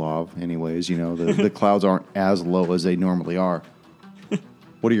Ustalov. Anyways, the clouds aren't as low as they normally are.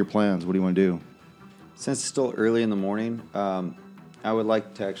 What are your plans? What do you want to do? Since it's still early in the morning, I would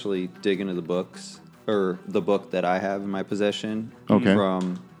like to actually dig into the books, or the book that I have in my possession Okay.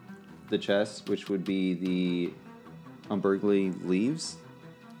 from the chest, which would be the Umbergly Leaves.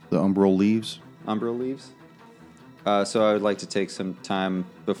 The umbral leaves? Umbral leaves. So I would like to take some time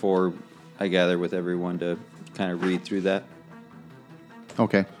before I gather with everyone to kind of read through that.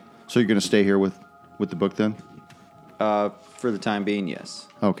 Okay. So you're going to stay here with the book then? For the time being, yes.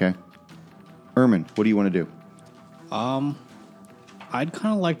 Okay. Ermin, what do you want to do? I'd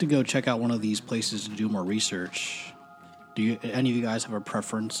kind of like to go check out one of these places to do more research. Do any of you guys have a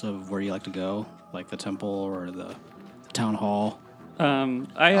preference of where you like to go, like the temple or the town hall?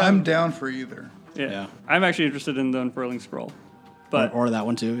 I'm down for either. Yeah. I'm actually interested in the Unfurling Scroll. But Or that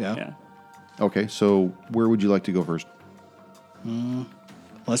one too, yeah. yeah. Okay, so where would you like to go first?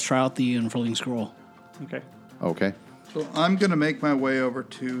 Let's try out the Unfurling Scroll. Okay. Okay. So I'm going to make my way over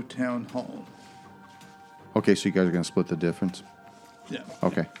to Town Hall. Okay, so you guys are going to split the difference? Yeah.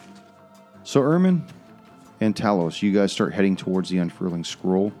 Okay. So Ermin and Talos, you guys start heading towards the Unfurling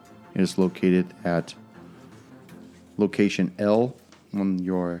Scroll. It is located at location L on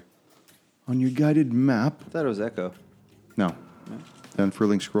your guided map. I thought it was Echo. No. The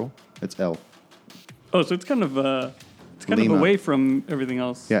Unfurling Scroll, it's L. Oh, so it's kind of Lima. away from everything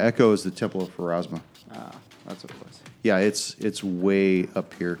else. Yeah, Echo is the Temple of Pharasma. Ah, that's what it was. Yeah, it's way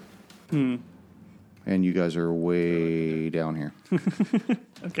up here. And you guys are way down here.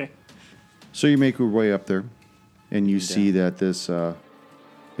 Okay. So you make your way up there, and you see that this, it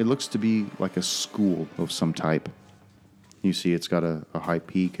looks to be like a school of some type. You see it's got a high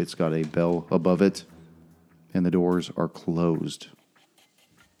peak, it's got a bell above it, and the doors are closed.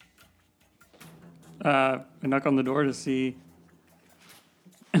 I knock on the door to see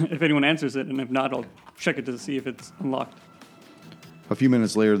if anyone answers it, and if not, I'll check it to see if it's unlocked. A few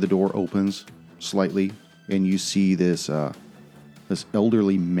minutes later, the door opens slightly, and you see this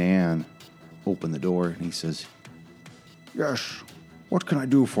elderly man open the door, and he says, "Yes, what can I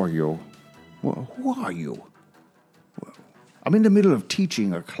do for you? Well, who are you?" "Well, I'm in the middle of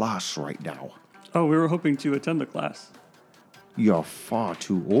teaching a class right now." Oh, we were hoping to attend the class. "You're far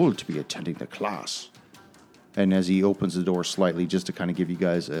too old to be attending the class." And as he opens the door slightly, just to kind of give you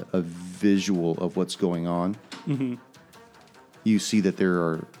guys a visual of what's going on, you see that there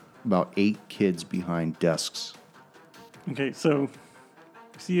are about 8 kids behind desks. Okay, so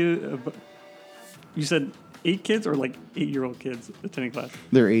see you said 8 kids or like 8-year-old kids attending class?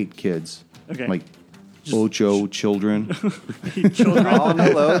 There are 8 kids. Okay. Like ocho children. 8 children. On the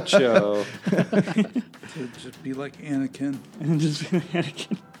Locho. To just be like Anakin. And just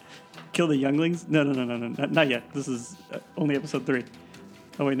Anakin. Kill the younglings? No, not yet. This is only episode 3.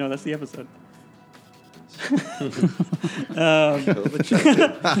 Oh wait, no, that's the episode.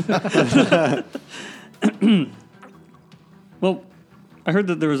 Well, I heard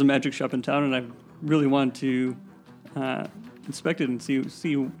that there was a magic shop in town, and I really wanted to inspect it and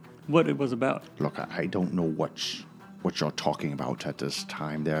see what it was about. Look, I don't know what you're talking about at this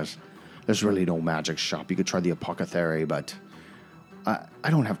time. There's really no magic shop. You could try the apothecary, but I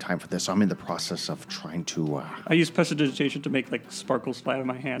don't have time for this. I'm in the process of trying to... I use prestidigitation to make like sparkles fly out of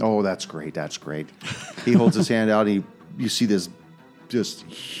my hand. Oh, that's great. That's great. He holds his hand out. You see this just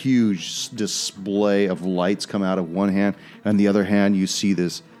huge display of lights come out of one hand, and the other hand you see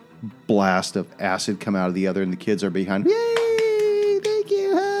this blast of acid come out of the other, and the kids are behind. Yay! Thank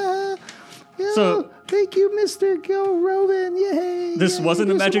you. So- thank you, Mr. Gil Robin. Yay! This yay,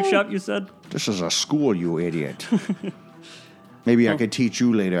 wasn't a this magic one. shop, you said? This is a school, you idiot. Maybe I could teach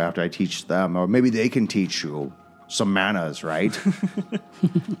you later after I teach them, or maybe they can teach you some manners, right?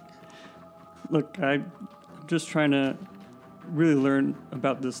 Look, I'm just trying to really learn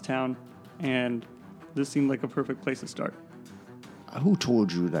about this town, and this seemed like a perfect place to start. Who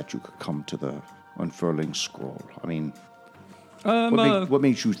told you that you could come to the Unfurling Scroll? I mean, I'm what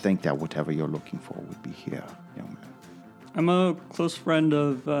makes you think that whatever you're looking for would be here, young man? I'm a close friend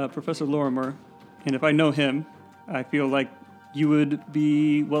of Professor Lorimer, and if I know him, I feel like you would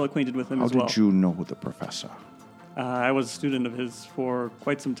be well acquainted with him How as well. did you know the professor? I was a student of his for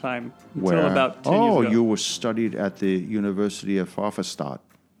quite some time, until about 10 years Oh, ago. you were studied at the University of Pfaffenstadt.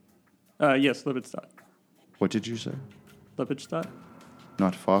 Yes, Lippstadt. What did you say? Lippstadt?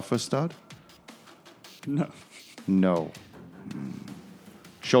 Not Pfaffenstadt? No. No.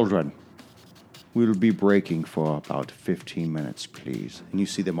 Children, we'll be breaking for about 15 minutes, please. And you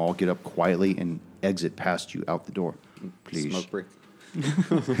see them all get up quietly and exit past you out the door. Please. Smoke break.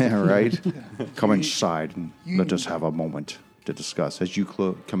 Yeah, right? Come inside and let us have a moment to discuss. As you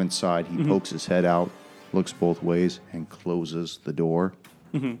come inside, he pokes his head out, looks both ways, and closes the door.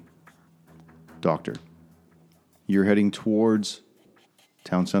 Doctor, you're heading towards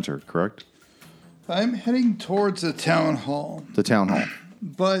town center, correct? I'm heading towards the town hall. The town hall.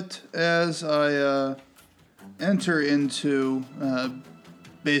 But as I enter into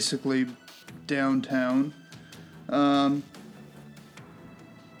basically downtown. The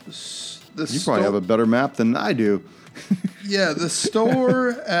You probably have a better map than I do. Yeah, the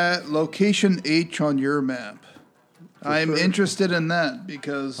store at location H on your map. I'm interested in that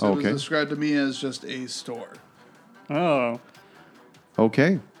because it was Okay. described to me as just a store. Oh.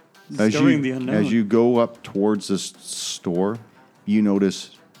 Okay. Discovering the unknown. As you go up towards this store, you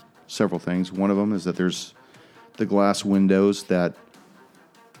notice several things. One of them is that there's the glass windows that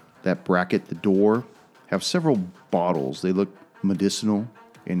bracket the door have several bottles. They look medicinal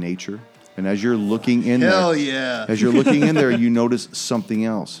in nature. And as you're looking in Hell there, yeah. as you're looking in there, you notice something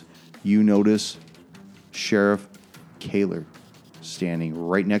else. You notice Sheriff Kaler standing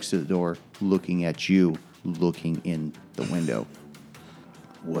right next to the door, looking at you, looking in the window.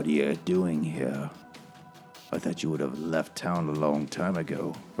 What are you doing here? I thought you would have left town a long time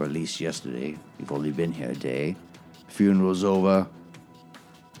ago, or at least yesterday. You've only been here a day. Funeral's over.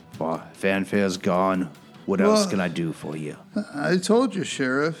 Fanfare's gone. What else Well- can I do for you? I told you,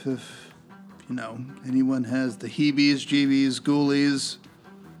 Sheriff, if, anyone has the heebies, jeebies, ghoulies,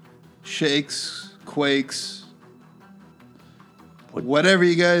 shakes, quakes, whatever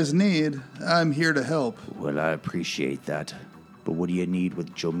you guys need, I'm here to help. Well, I appreciate that. But what do you need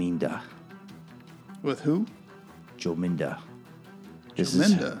with Jominda? With who? Jominda.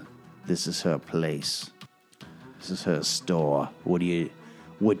 Jominda? This is her place. This is her store. What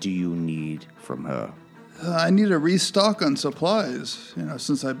do you need from her? I need a restock on supplies.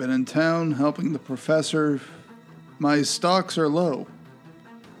 Since I've been in town helping the professor, my stocks are low.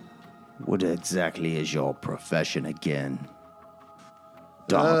 What exactly is your profession again?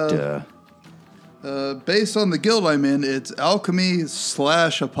 Doctor. Based on the guild I'm in, it's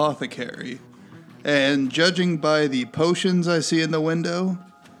alchemy/apothecary. And judging by the potions I see in the window,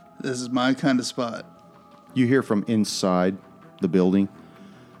 this is my kind of spot. You hear from inside the building,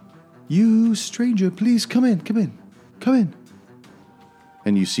 "You stranger, please come in, come in, come in."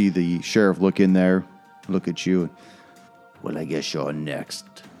 And you see the sheriff look in there, look at you, Well, I guess you're next.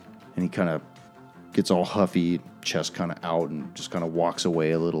 and he kind of gets all huffy, chest kind of out, and just kind of walks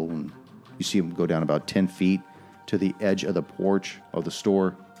away a little. And you see him go down about 10 feet to the edge of the porch of the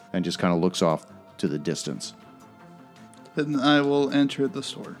store and just kind of looks off to the distance. Then I will enter the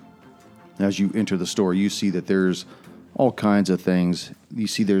store. As you enter the store, you see that there's all kinds of things. You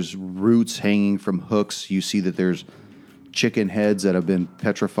see there's roots hanging from hooks. You see that there's chicken heads that have been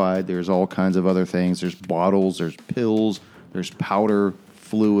petrified. There's all kinds of other things. There's bottles, there's pills, there's powder,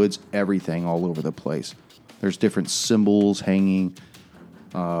 fluids, everything all over the place. There's different symbols hanging,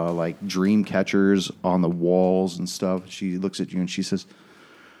 like dream catchers on the walls and stuff. She looks at you and she says,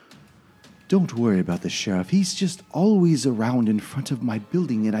 "Don't worry about the sheriff. He's just always around in front of my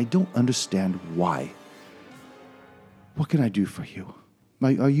building, and I don't understand why. What can I do for you?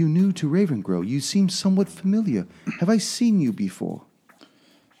 Are you new to Ravengrow? You seem somewhat familiar. Have I seen you before?"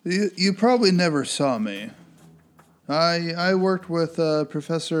 You probably never saw me. I worked with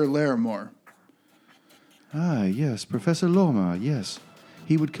Professor Larimore. "Ah, yes, Professor Lorma, yes.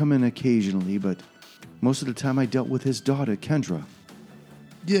 He would come in occasionally, but most of the time I dealt with his daughter, Kendra."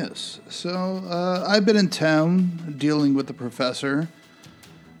 Yes, so I've been in town dealing with the professor.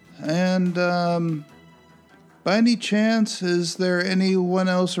 And by any chance, is there anyone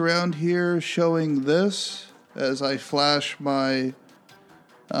else around here showing this? As I flash my...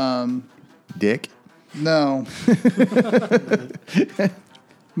 "Dick?" No.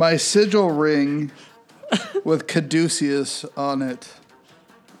 My sigil ring with Caduceus on it.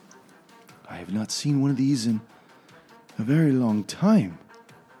 "I have not seen one of these in a very long time.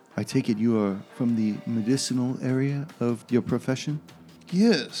 I take it you are from the medicinal area of your profession?"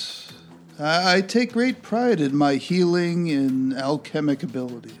 Yes. I take great pride in my healing and alchemic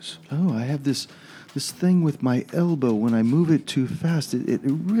abilities. "Oh, I have this thing with my elbow. When I move it too fast, it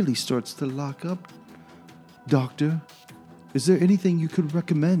really starts to lock up. Doctor, is there anything you could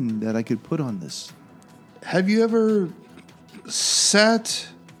recommend that I could put on this?" Have you ever sat...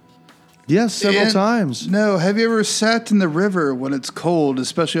 "Yes, several And- times." No, have you ever sat in the river when it's cold,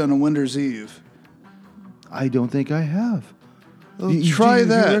 especially on a winter's eve? "I don't think I have." Well, You- try do you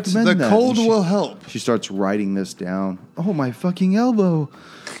that. recommend The that? cold And she- will help. She starts writing this down. "Oh, my fucking elbow.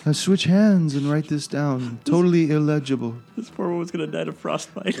 I switch hands and write this down. Totally illegible." This poor woman's gonna die of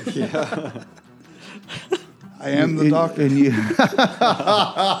frostbite. I am the doctor. And you,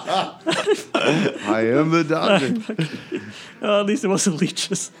 I am the doctor. At least it wasn't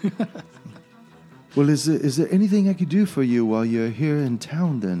leeches. Well, is there anything I could do for you while you're here in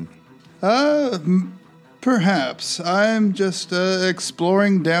town then? Perhaps. I'm just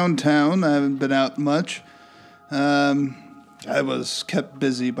exploring downtown. I haven't been out much. I was kept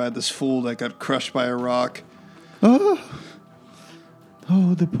busy by this fool that got crushed by a rock. Oh,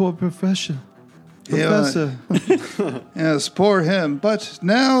 the poor professor. Professor. Yes, poor him. But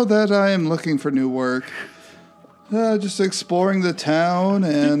now that I am looking for new work, just exploring the town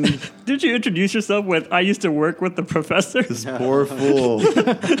and... Did you introduce yourself with, I used to work with the professor? This poor fool.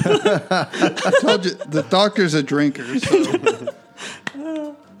 I told you, the doctor's a drinker, so...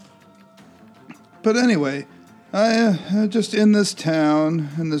 But anyway, I just in this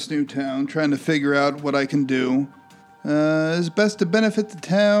new town, trying to figure out what I can do. Is best to benefit the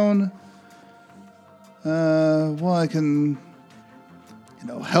town. Well, I can,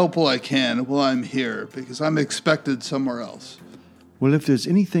 help while I can while I'm here, because I'm expected somewhere else. Well, if there's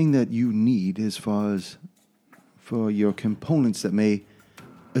anything that you need as far as for your components that may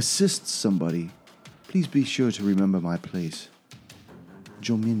assist somebody, please be sure to remember my place.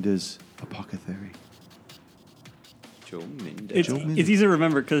 Jominda's Apothecary. Jominda. It's easy to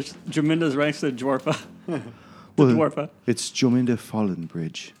remember because Jominda's right next to Dwarfa. Dwarfa. It's Jominda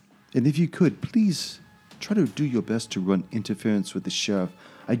Fallenbridge. And if you could, please try to do your best to run interference with the sheriff.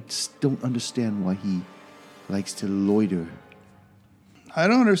 I just don't understand why he likes to loiter. I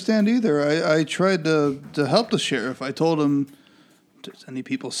don't understand either. I tried to help the sheriff. I told him, "Does any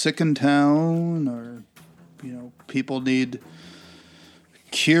people sick in town, or people need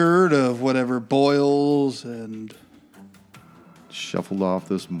cured of whatever boils and." Shuffled off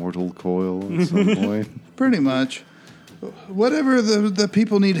this mortal coil at some point. Pretty much. Whatever the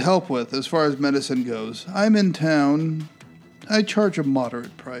people need help with as far as medicine goes. I'm in town. I charge a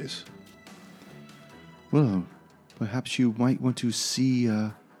moderate price. Well, perhaps you might want to see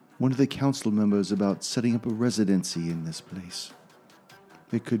one of the council members about setting up a residency in this place.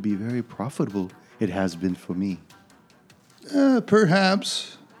 It could be very profitable. It has been for me.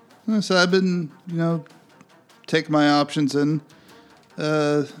 Perhaps. So I've been, taking my options in.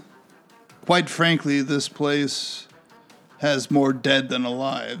 Quite frankly, this place has more dead than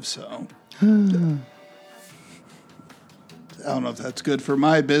alive, so... I don't know if that's good for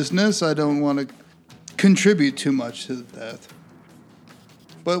my business. I don't want to contribute too much to the death.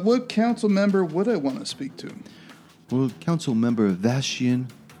 But what council member would I want to speak to? Well, Council Member Vashian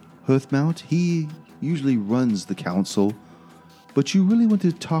Hearthmount, he usually runs the council, but you really want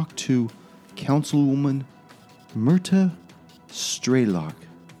to talk to Councilwoman Myrta Straylock.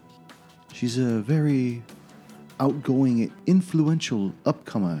 She's a very outgoing, influential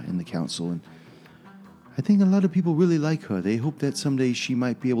upcomer in the council, and I think a lot of people really like her. They hope that someday she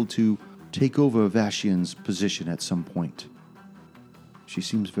might be able to take over Vashian's position at some point. She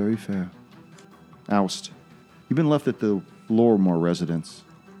seems very fair. Oust. You've been left at the Loremore residence.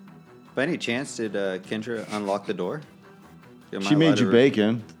 By any chance, did Kendra unlock the door? She made you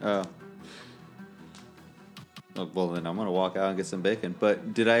bacon. Oh. Well, then I'm going to walk out and get some bacon.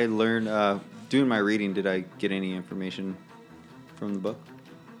 But did I learn, doing my reading, did I get any information from the book?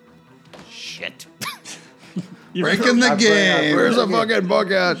 Shit. Breaking the game. Where's the fucking book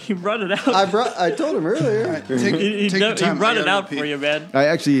at? He brought it out. I told him earlier. He time. brought I it gotta out pee. for you, man. I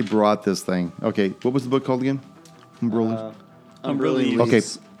actually brought this thing. Okay, what was the book called again? Umbrella. Umbrella. Okay.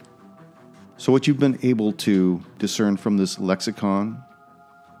 So what you've been able to discern from this lexicon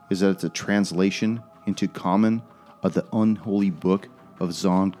is that it's a translation into common of the unholy book of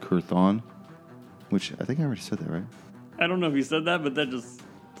Zon Kurthon, which I think I already said that, right? I don't know if you said that, but it's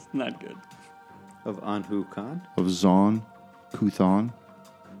not good. Of Anhu Khan? Of Zon Kuthon.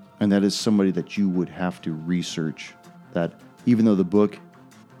 And that is somebody that you would have to research. That even though the book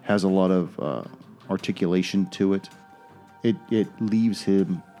has a lot of articulation to it, it leaves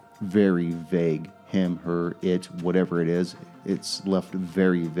him very vague. Him, her, it, whatever it is, it's left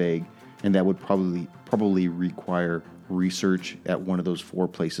very vague. And that would probably require research at one of those 4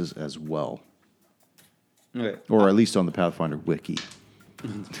 places as well. Okay. Or at least on the Pathfinder Wiki.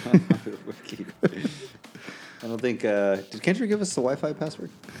 Wiki. I don't think... did Kendra give us the Wi-Fi password?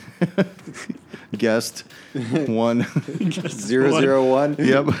 Guest 1. 001?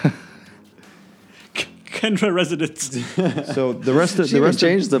 Yep. Kendra residence. So the rest of She even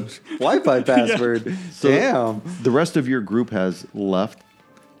changed the Wi-Fi password. Damn. The rest of your group has left.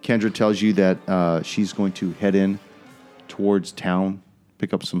 Kendra tells you that she's going to head in towards town,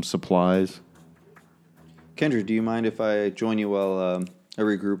 pick up some supplies. Kendra, do you mind if I join you while I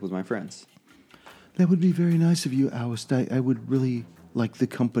regroup with my friends? That would be very nice of you, Oust. I would really like the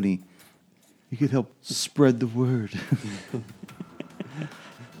company. You could help spread the word.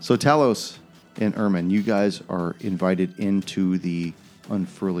 So Talos and Ermin, you guys are invited into the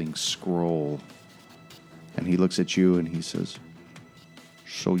unfurling scroll. And he looks at you and he says,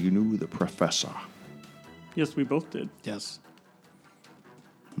 "So you knew the professor?" Yes, we both did. Yes.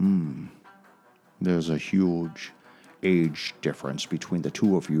 There's a huge age difference between the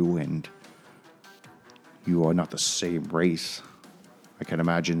two of you, and you are not the same race. I can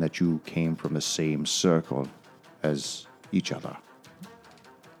imagine that you came from the same circle as each other.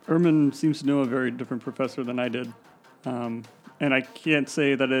 Ermin seems to know a very different professor than I did. And I can't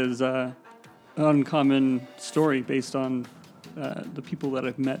say that is an uncommon story based on the people that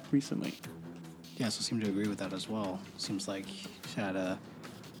I've met recently. Yeah, so I seem to agree with that as well. Seems like he had a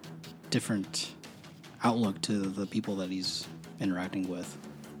different outlook to the people that he's interacting with,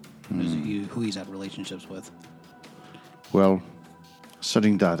 who he's had relationships with. Well,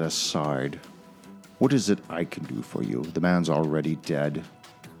 setting that aside, what is it I can do for you? The man's already dead.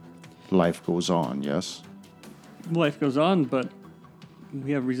 Life goes on, yes? Life goes on, but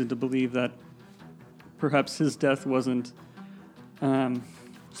we have reason to believe that perhaps his death wasn't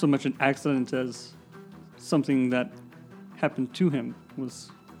so much an accident as something that happened to him,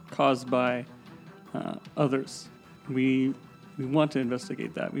 was caused by others. We want to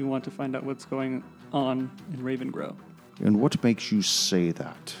investigate that. We want to find out what's going on in Ravengrow. And what makes you say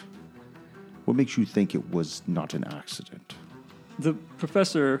that? What makes you think it was not an accident? The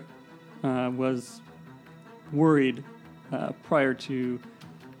professor was worried prior to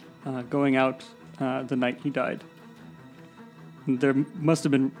going out the night he died. There must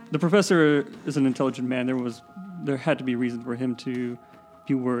have been. The professor is an intelligent man. There had to be reason for him to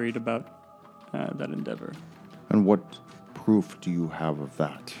be worried about that endeavor. And what proof do you have of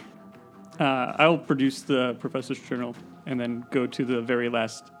that? I'll produce the professor's journal and then go to the very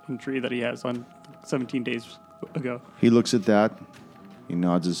last entry that he has on 17 days ago. He looks at that, he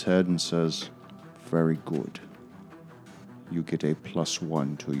nods his head and says, "Very good. You get a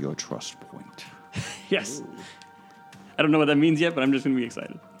 +1 to your trust point." Yes. I don't know what that means yet, but I'm just going to be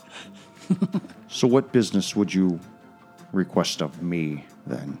excited. So what business would you request of me,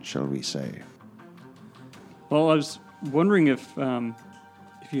 then, shall we say? Well, I was wondering if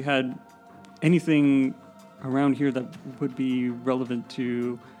you had anything around here that would be relevant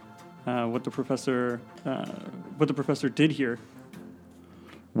to what the professor did here.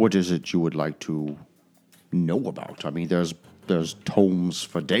 What is it you would like to know about? I mean, there's tomes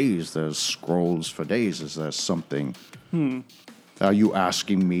for days, there's scrolls for days. Is there something? Are you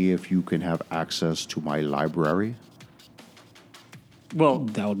asking me if you can have access to my library? Well,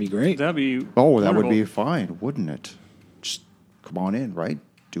 That would be great. that'd be Oh, that would be wonderful. fine, wouldn't it? Just come on in, right?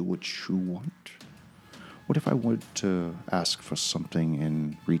 Do what you want. What if I wanted to ask for something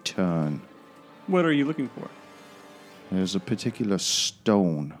in return? What are you looking for? There's a particular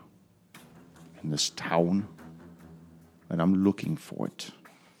stone in this town, and I'm looking for it.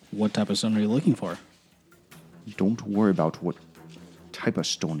 What type of stone are you looking for? Don't worry about what type of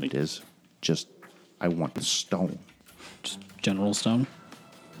stone it is. Just, I want the stone. Just general stone?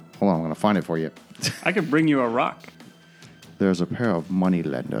 Hold on, I'm going to find it for you. I could bring you a rock. There's a pair of money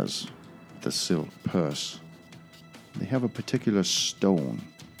lenders with a silk purse. They have a particular stone.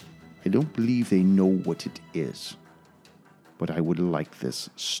 I don't believe they know what it is, but I would like this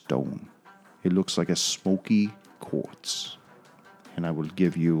stone. It looks like a smoky quartz, and I will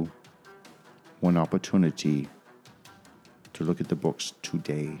give you one opportunity to look at the books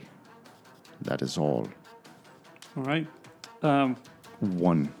today. That is all. All right.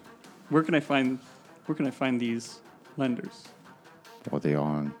 One. Where can I find these lenders? Well, they are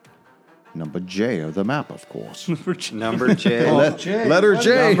on number J of the map, of course. Number J. Letter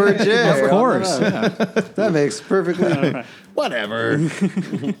J. Number J. Of course. Yeah. That makes perfectly. Okay. Whatever.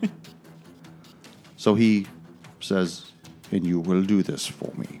 So he says, and you will do this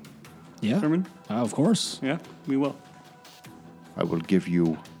for me. Yeah. Herman? Of course. Yeah, we will. I will give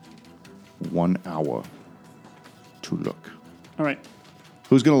you 1 hour to look. All right.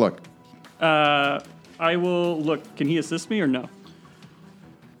 Who's going to look? I will look. Can he assist me or no?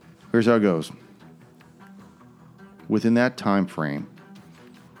 Here's how it goes. Within that time frame,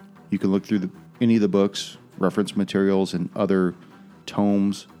 you can look through any of the books, reference materials, and other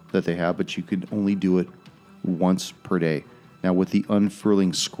tomes that they have, but you can only do it once per day. Now, with the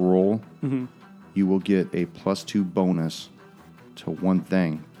unfurling scroll, you will get a +2 bonus to one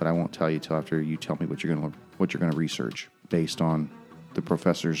thing, but I won't tell you till after you tell me what you're gonna research based on the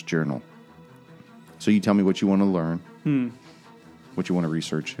professor's journal. So you tell me what you want to learn, what you want to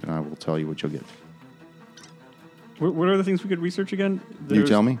research, and I will tell you what you'll get. What are the things we could research again? You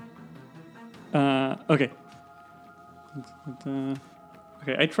tell me. Okay.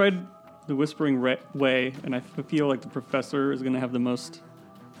 Okay, I tried the Whispering Way, and I feel like the professor is going to have the most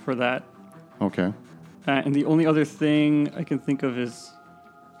for that. Okay. And the only other thing I can think of is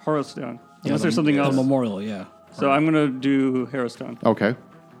Harrowstone. Unless there's something The else. memorial, yeah. So I'm going to do Harrowstone. Okay.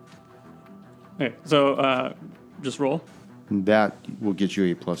 Okay, so just roll. That will get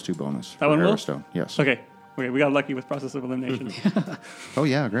you a +2 bonus. That one will? Harrowstone. Yes. Okay, we got lucky with process of elimination. Oh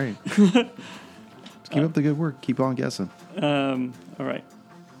yeah, great. Just keep up the good work. Keep on guessing. All right.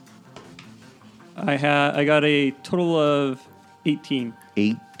 I got a total of 18.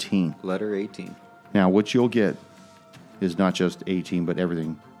 18. Letter 18. Now, what you'll get is not just 18, but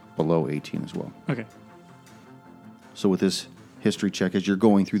everything below 18 as well. Okay. So with this history check, as you're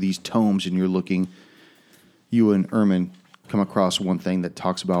going through these tomes and you're looking, you and Ermin come across one thing that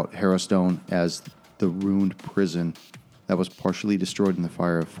talks about Harrowstone as the ruined prison that was partially destroyed in the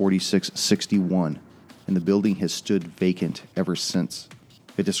fire of 4661, and the building has stood vacant ever since.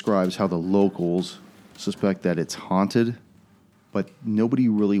 It describes how the locals suspect that it's haunted, but nobody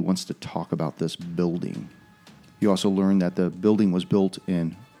really wants to talk about this building. You also learn that the building was built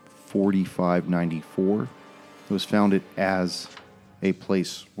in 4594. It was founded as a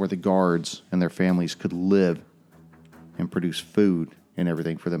place where the guards and their families could live and produce food and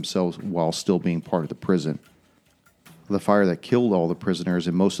everything for themselves while still being part of the prison. The fire that killed all the prisoners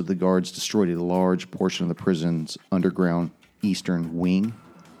and most of the guards destroyed a large portion of the prison's underground eastern wing,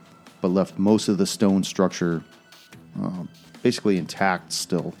 but left most of the stone structure basically intact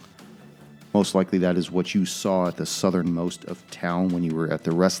still. Most likely that is what you saw at the southernmost of town when you were at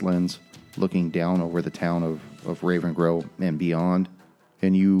the Restlands, looking down over the town of Ravengrow and beyond.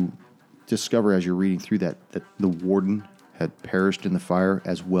 And you discover as you're reading through that the warden had perished in the fire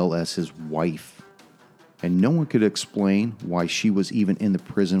as well as his wife. And no one could explain why she was even in the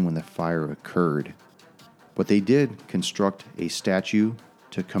prison when the fire occurred. But they did construct a statue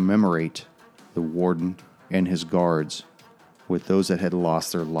to commemorate the warden and his guards with those that had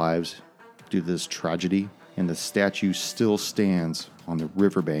lost their lives due to this tragedy. And the statue still stands on the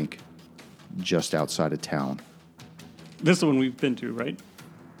riverbank just outside of town. This is the one we've been to, right?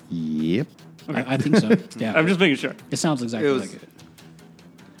 Yep. I think so. Yeah. I'm just making sure. It sounds exactly like it.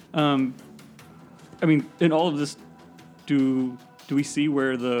 I mean, in all of this, do we see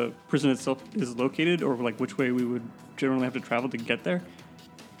where the prison itself is located, or like which way we would generally have to travel to get there?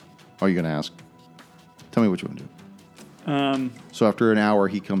 Are you going to ask? Tell me what you want to do. So after an hour,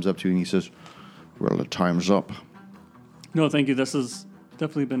 he comes up to you and he says, well, the time's up. No, thank you. This has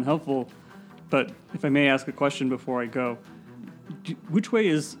definitely been helpful. But if I may ask a question before I go, which way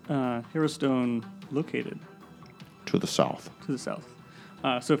is Harrowstone located? To the south. To the south.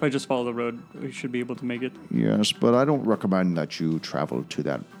 So if I just follow the road, we should be able to make it. Yes, but I don't recommend that you travel to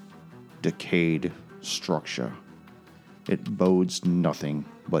that decayed structure. It bodes nothing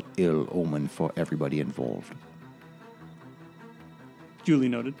but ill omen for everybody involved. Duly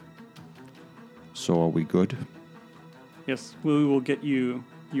noted. So are we good? Yes, we will get you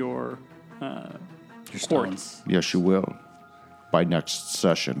your quartz. Yes, you will. By next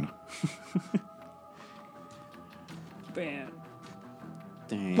session. Bam.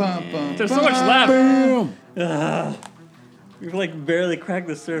 Bum, bum, There's so much left. We've like barely cracked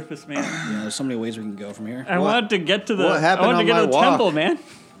the surface, man. Yeah, there's so many ways we can go from here. I wanted to get to the. What happened I wanted to on get to my the walk? temple, man.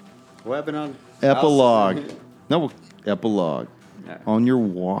 What happened on Epilogue. No, epilogue. Yeah. On your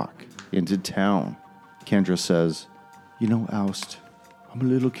walk into town, Kendra says, you know, Oust, I'm a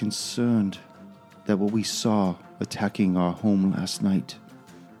little concerned that what we saw attacking our home last night,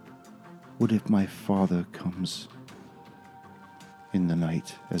 what if my father comes in the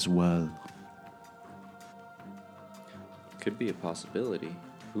night as well? Could be a possibility.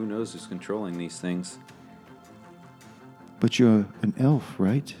 Who knows who's controlling these things? But you're an elf,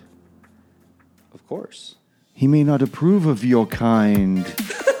 right? Of course. He may not approve of your kind.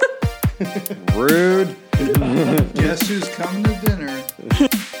 Rude. Guess who's coming to dinner?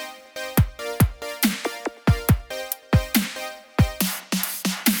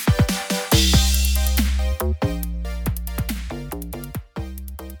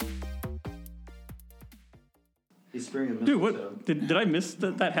 Dude, what did I miss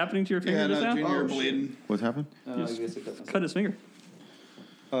that happening to your finger Yeah, just no, now? Junior bleeding. What happened? Cut his finger.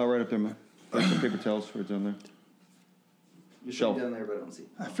 Right up there, man. There's some paper towels right down there. Shelf. down there, but I don't see.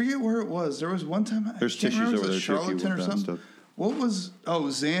 I forget where it was. There was one time. There's I can't tissues remember over if it there was too, if you Charlatan or want that something. stuff. What was? Oh,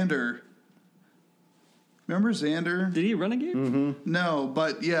 Xander. Remember Xander? Did he renegade? No,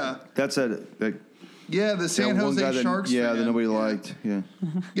 but yeah, That's that yeah, the San one guy Jose that, Sharks. yeah, that fan. nobody liked. Yeah.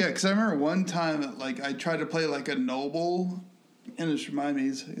 Yeah, because I remember one time, like, I tried to play like a noble, and it just reminded me,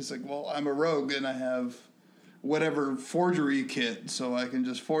 he's like, well, I'm a rogue, and I have whatever forgery kit, so I can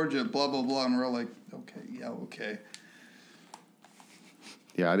just forge it, blah, blah, blah. And we're like, okay, yeah, okay.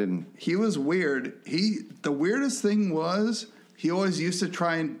 Yeah, I didn't. He was weird. The weirdest thing was, he always used to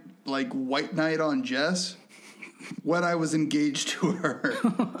try and, like, white knight on Jess when I was engaged to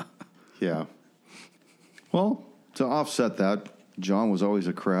her. Yeah. Well, to offset that, John was always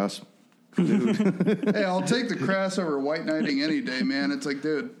a crass dude. Hey, I'll take the crass over white knighting any day, man. It's like,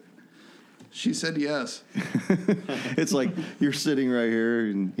 dude, she said yes. It's like you're sitting right here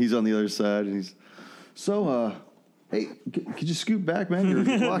and he's on the other side and he's, so, hey, could you scoot back, man? You're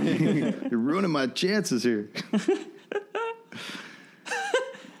blocking, you're ruining my chances here.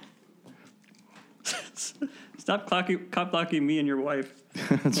 Stop cop blocking me and your wife.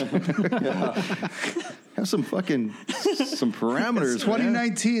 Have some parameters. It's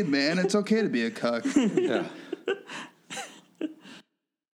 2019, man. It's okay to be a cuck. Yeah.